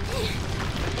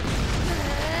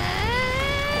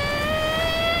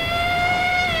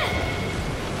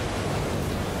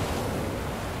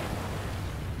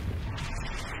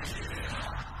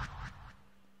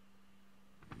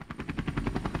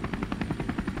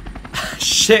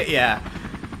 Shit, yeah.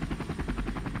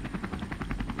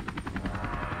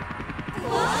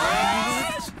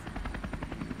 What?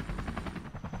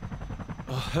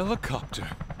 A helicopter.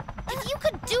 If you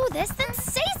could do this, then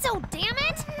say so, damn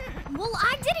it! Well,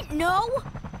 I didn't know.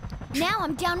 Now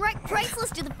I'm downright priceless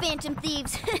to the Phantom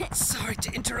Thieves. Sorry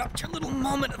to interrupt your little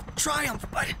moment of triumph,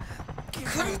 but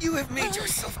couldn't you have made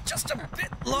yourself just a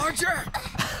bit larger?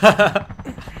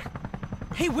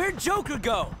 Hey, where'd Joker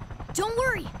go? Don't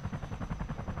worry.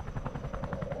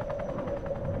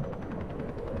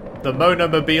 The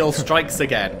Monomobile strikes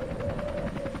again.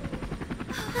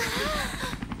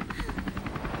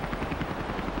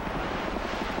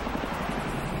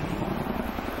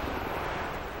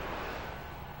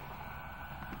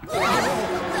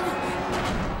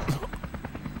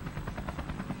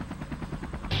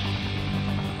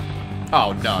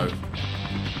 Oh no.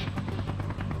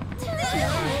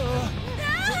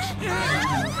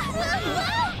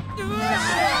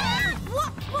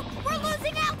 We're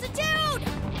losing altitude!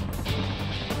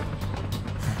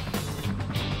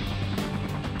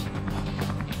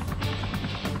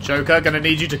 Joker, gonna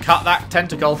need you to cut that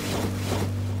tentacle.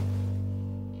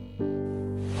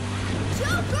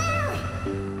 Joker!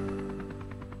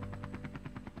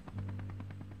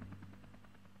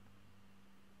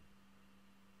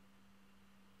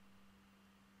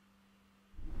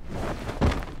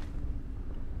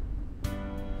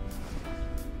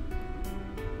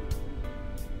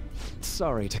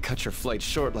 Sorry to cut your flight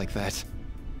short like that.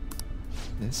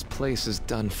 This place is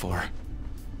done for.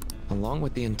 Along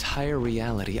with the entire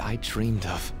reality I dreamed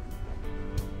of.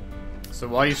 So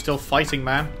why are you still fighting,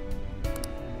 man?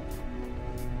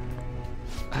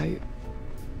 I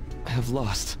have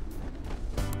lost.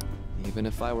 Even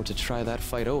if I were to try that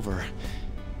fight over,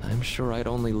 I'm sure I'd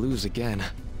only lose again.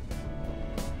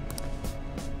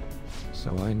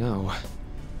 So I know,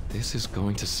 this is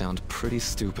going to sound pretty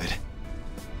stupid.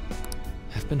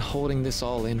 I've been holding this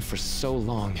all in for so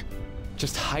long,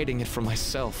 just hiding it from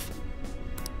myself.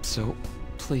 So,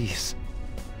 please,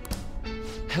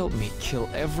 help me kill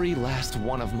every last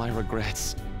one of my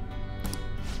regrets.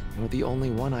 You're the only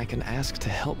one I can ask to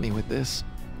help me with this.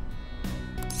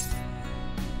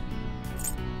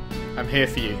 I'm here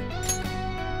for you.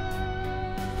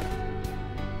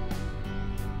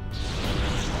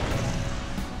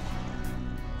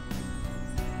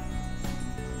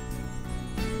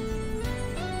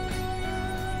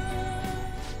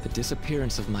 The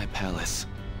disappearance of my palace,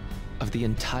 of the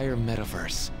entire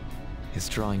Metaverse, is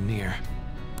drawing near.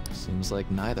 Seems like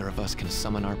neither of us can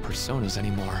summon our personas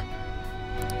anymore.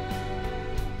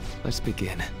 Let's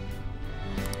begin.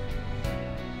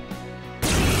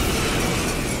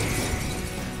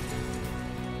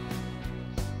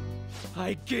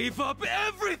 I gave up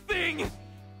everything!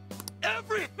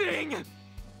 Everything!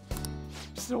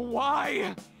 So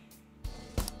why?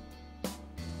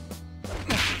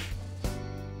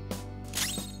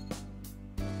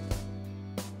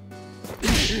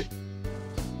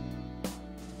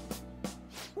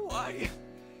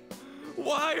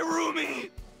 Why, Rumi?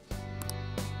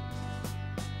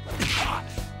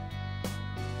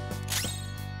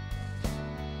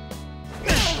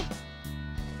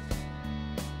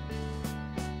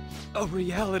 A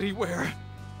reality where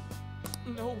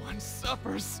no one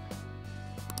suffers.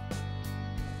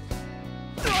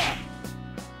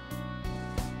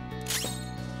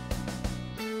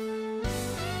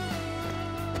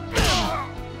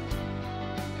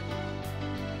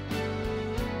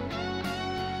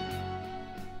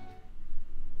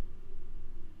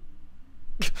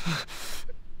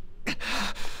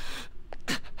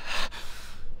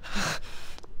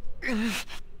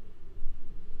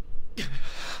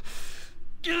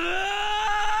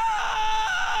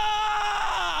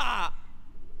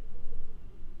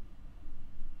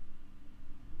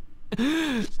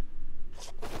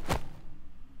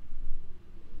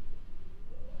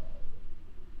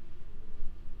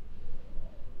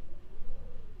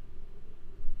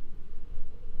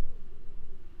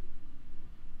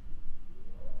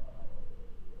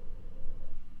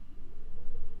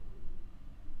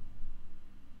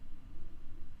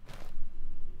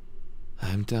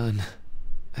 I'm done.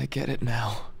 I get it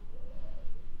now.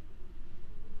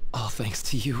 All thanks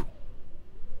to you.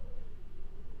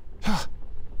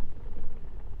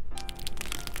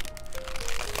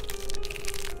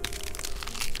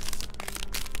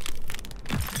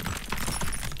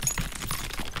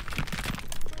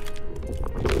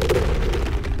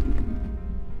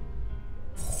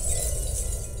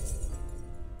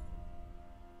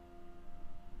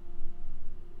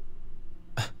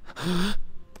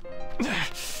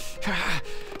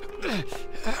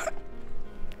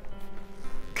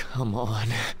 Come on.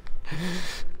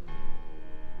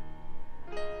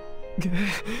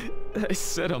 I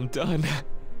said I'm done.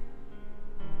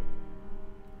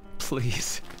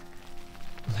 Please,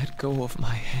 let go of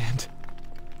my hand.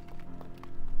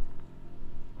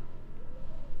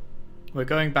 We're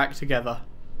going back together.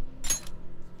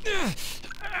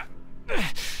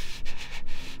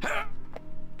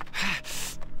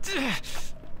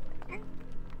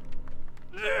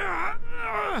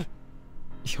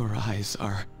 Your eyes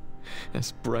are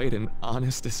as bright and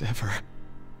honest as ever.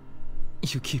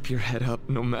 You keep your head up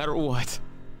no matter what.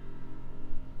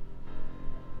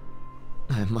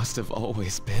 I must have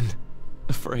always been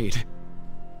afraid.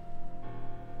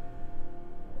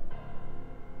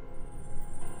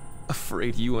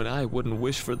 Afraid you and I wouldn't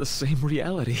wish for the same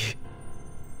reality.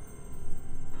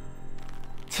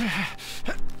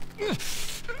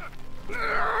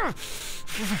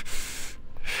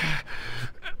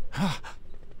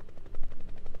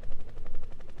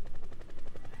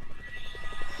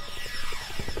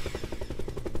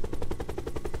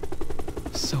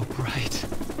 So bright.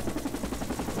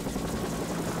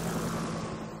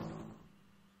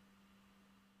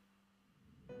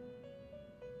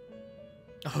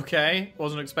 Okay,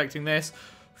 wasn't expecting this.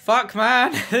 Fuck,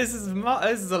 man, this is a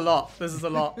lot. This is a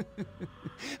lot.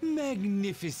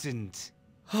 Magnificent.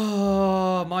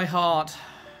 Oh, my heart.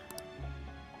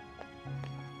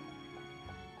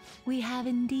 We have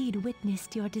indeed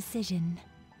witnessed your decision.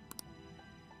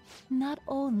 Not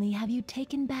only have you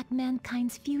taken back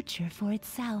mankind's future for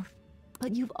itself,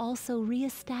 but you've also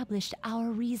re-established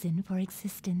our reason for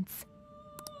existence.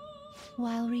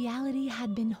 While reality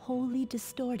had been wholly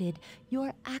distorted,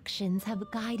 your actions have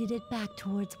guided it back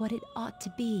towards what it ought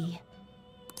to be.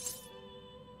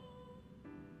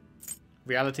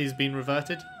 Reality's been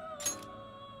reverted?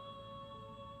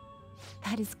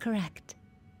 That is correct.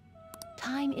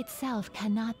 Time itself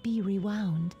cannot be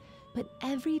rewound, but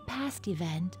every past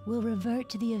event will revert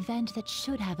to the event that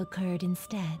should have occurred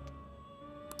instead.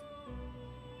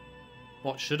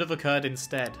 What should have occurred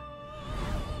instead?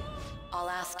 I'll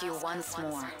ask you once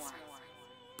more.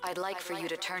 I'd like for you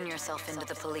to turn yourself into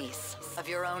the police, of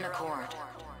your own accord.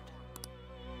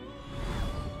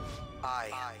 I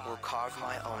will carve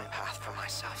my own path for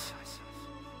myself.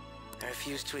 I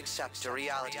refuse to accept a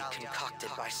reality concocted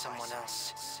by someone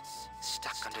else,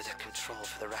 stuck under their control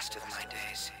for the rest of my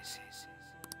days.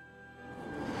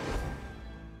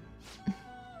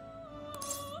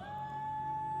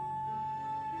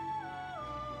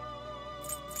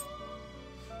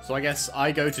 So I guess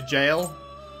I go to jail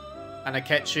and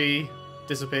Akechi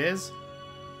disappears?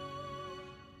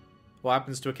 What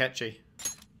happens to Akechi?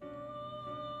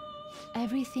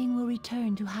 Everything will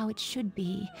return to how it should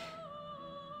be.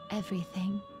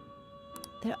 Everything.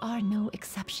 There are no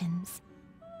exceptions.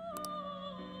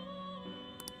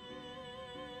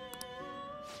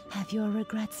 Have your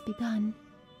regrets begun?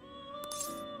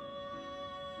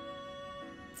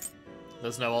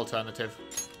 There's no alternative.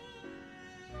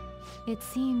 It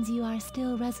seems you are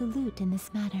still resolute in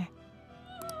this matter.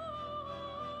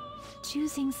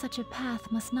 Choosing such a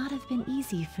path must not have been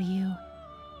easy for you.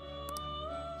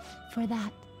 For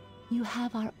that, you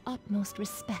have our utmost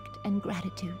respect and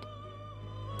gratitude.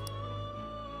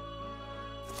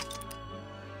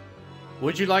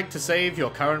 Would you like to save your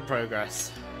current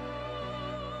progress?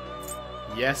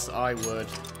 Yes, I would.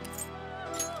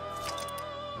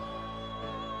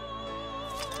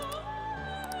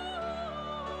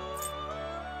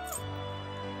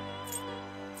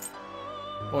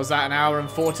 What was that, an hour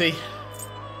and 40?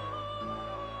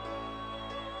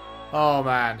 Oh,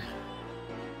 man.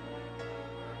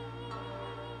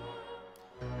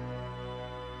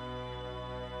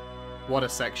 What a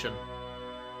section.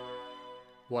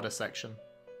 What a section.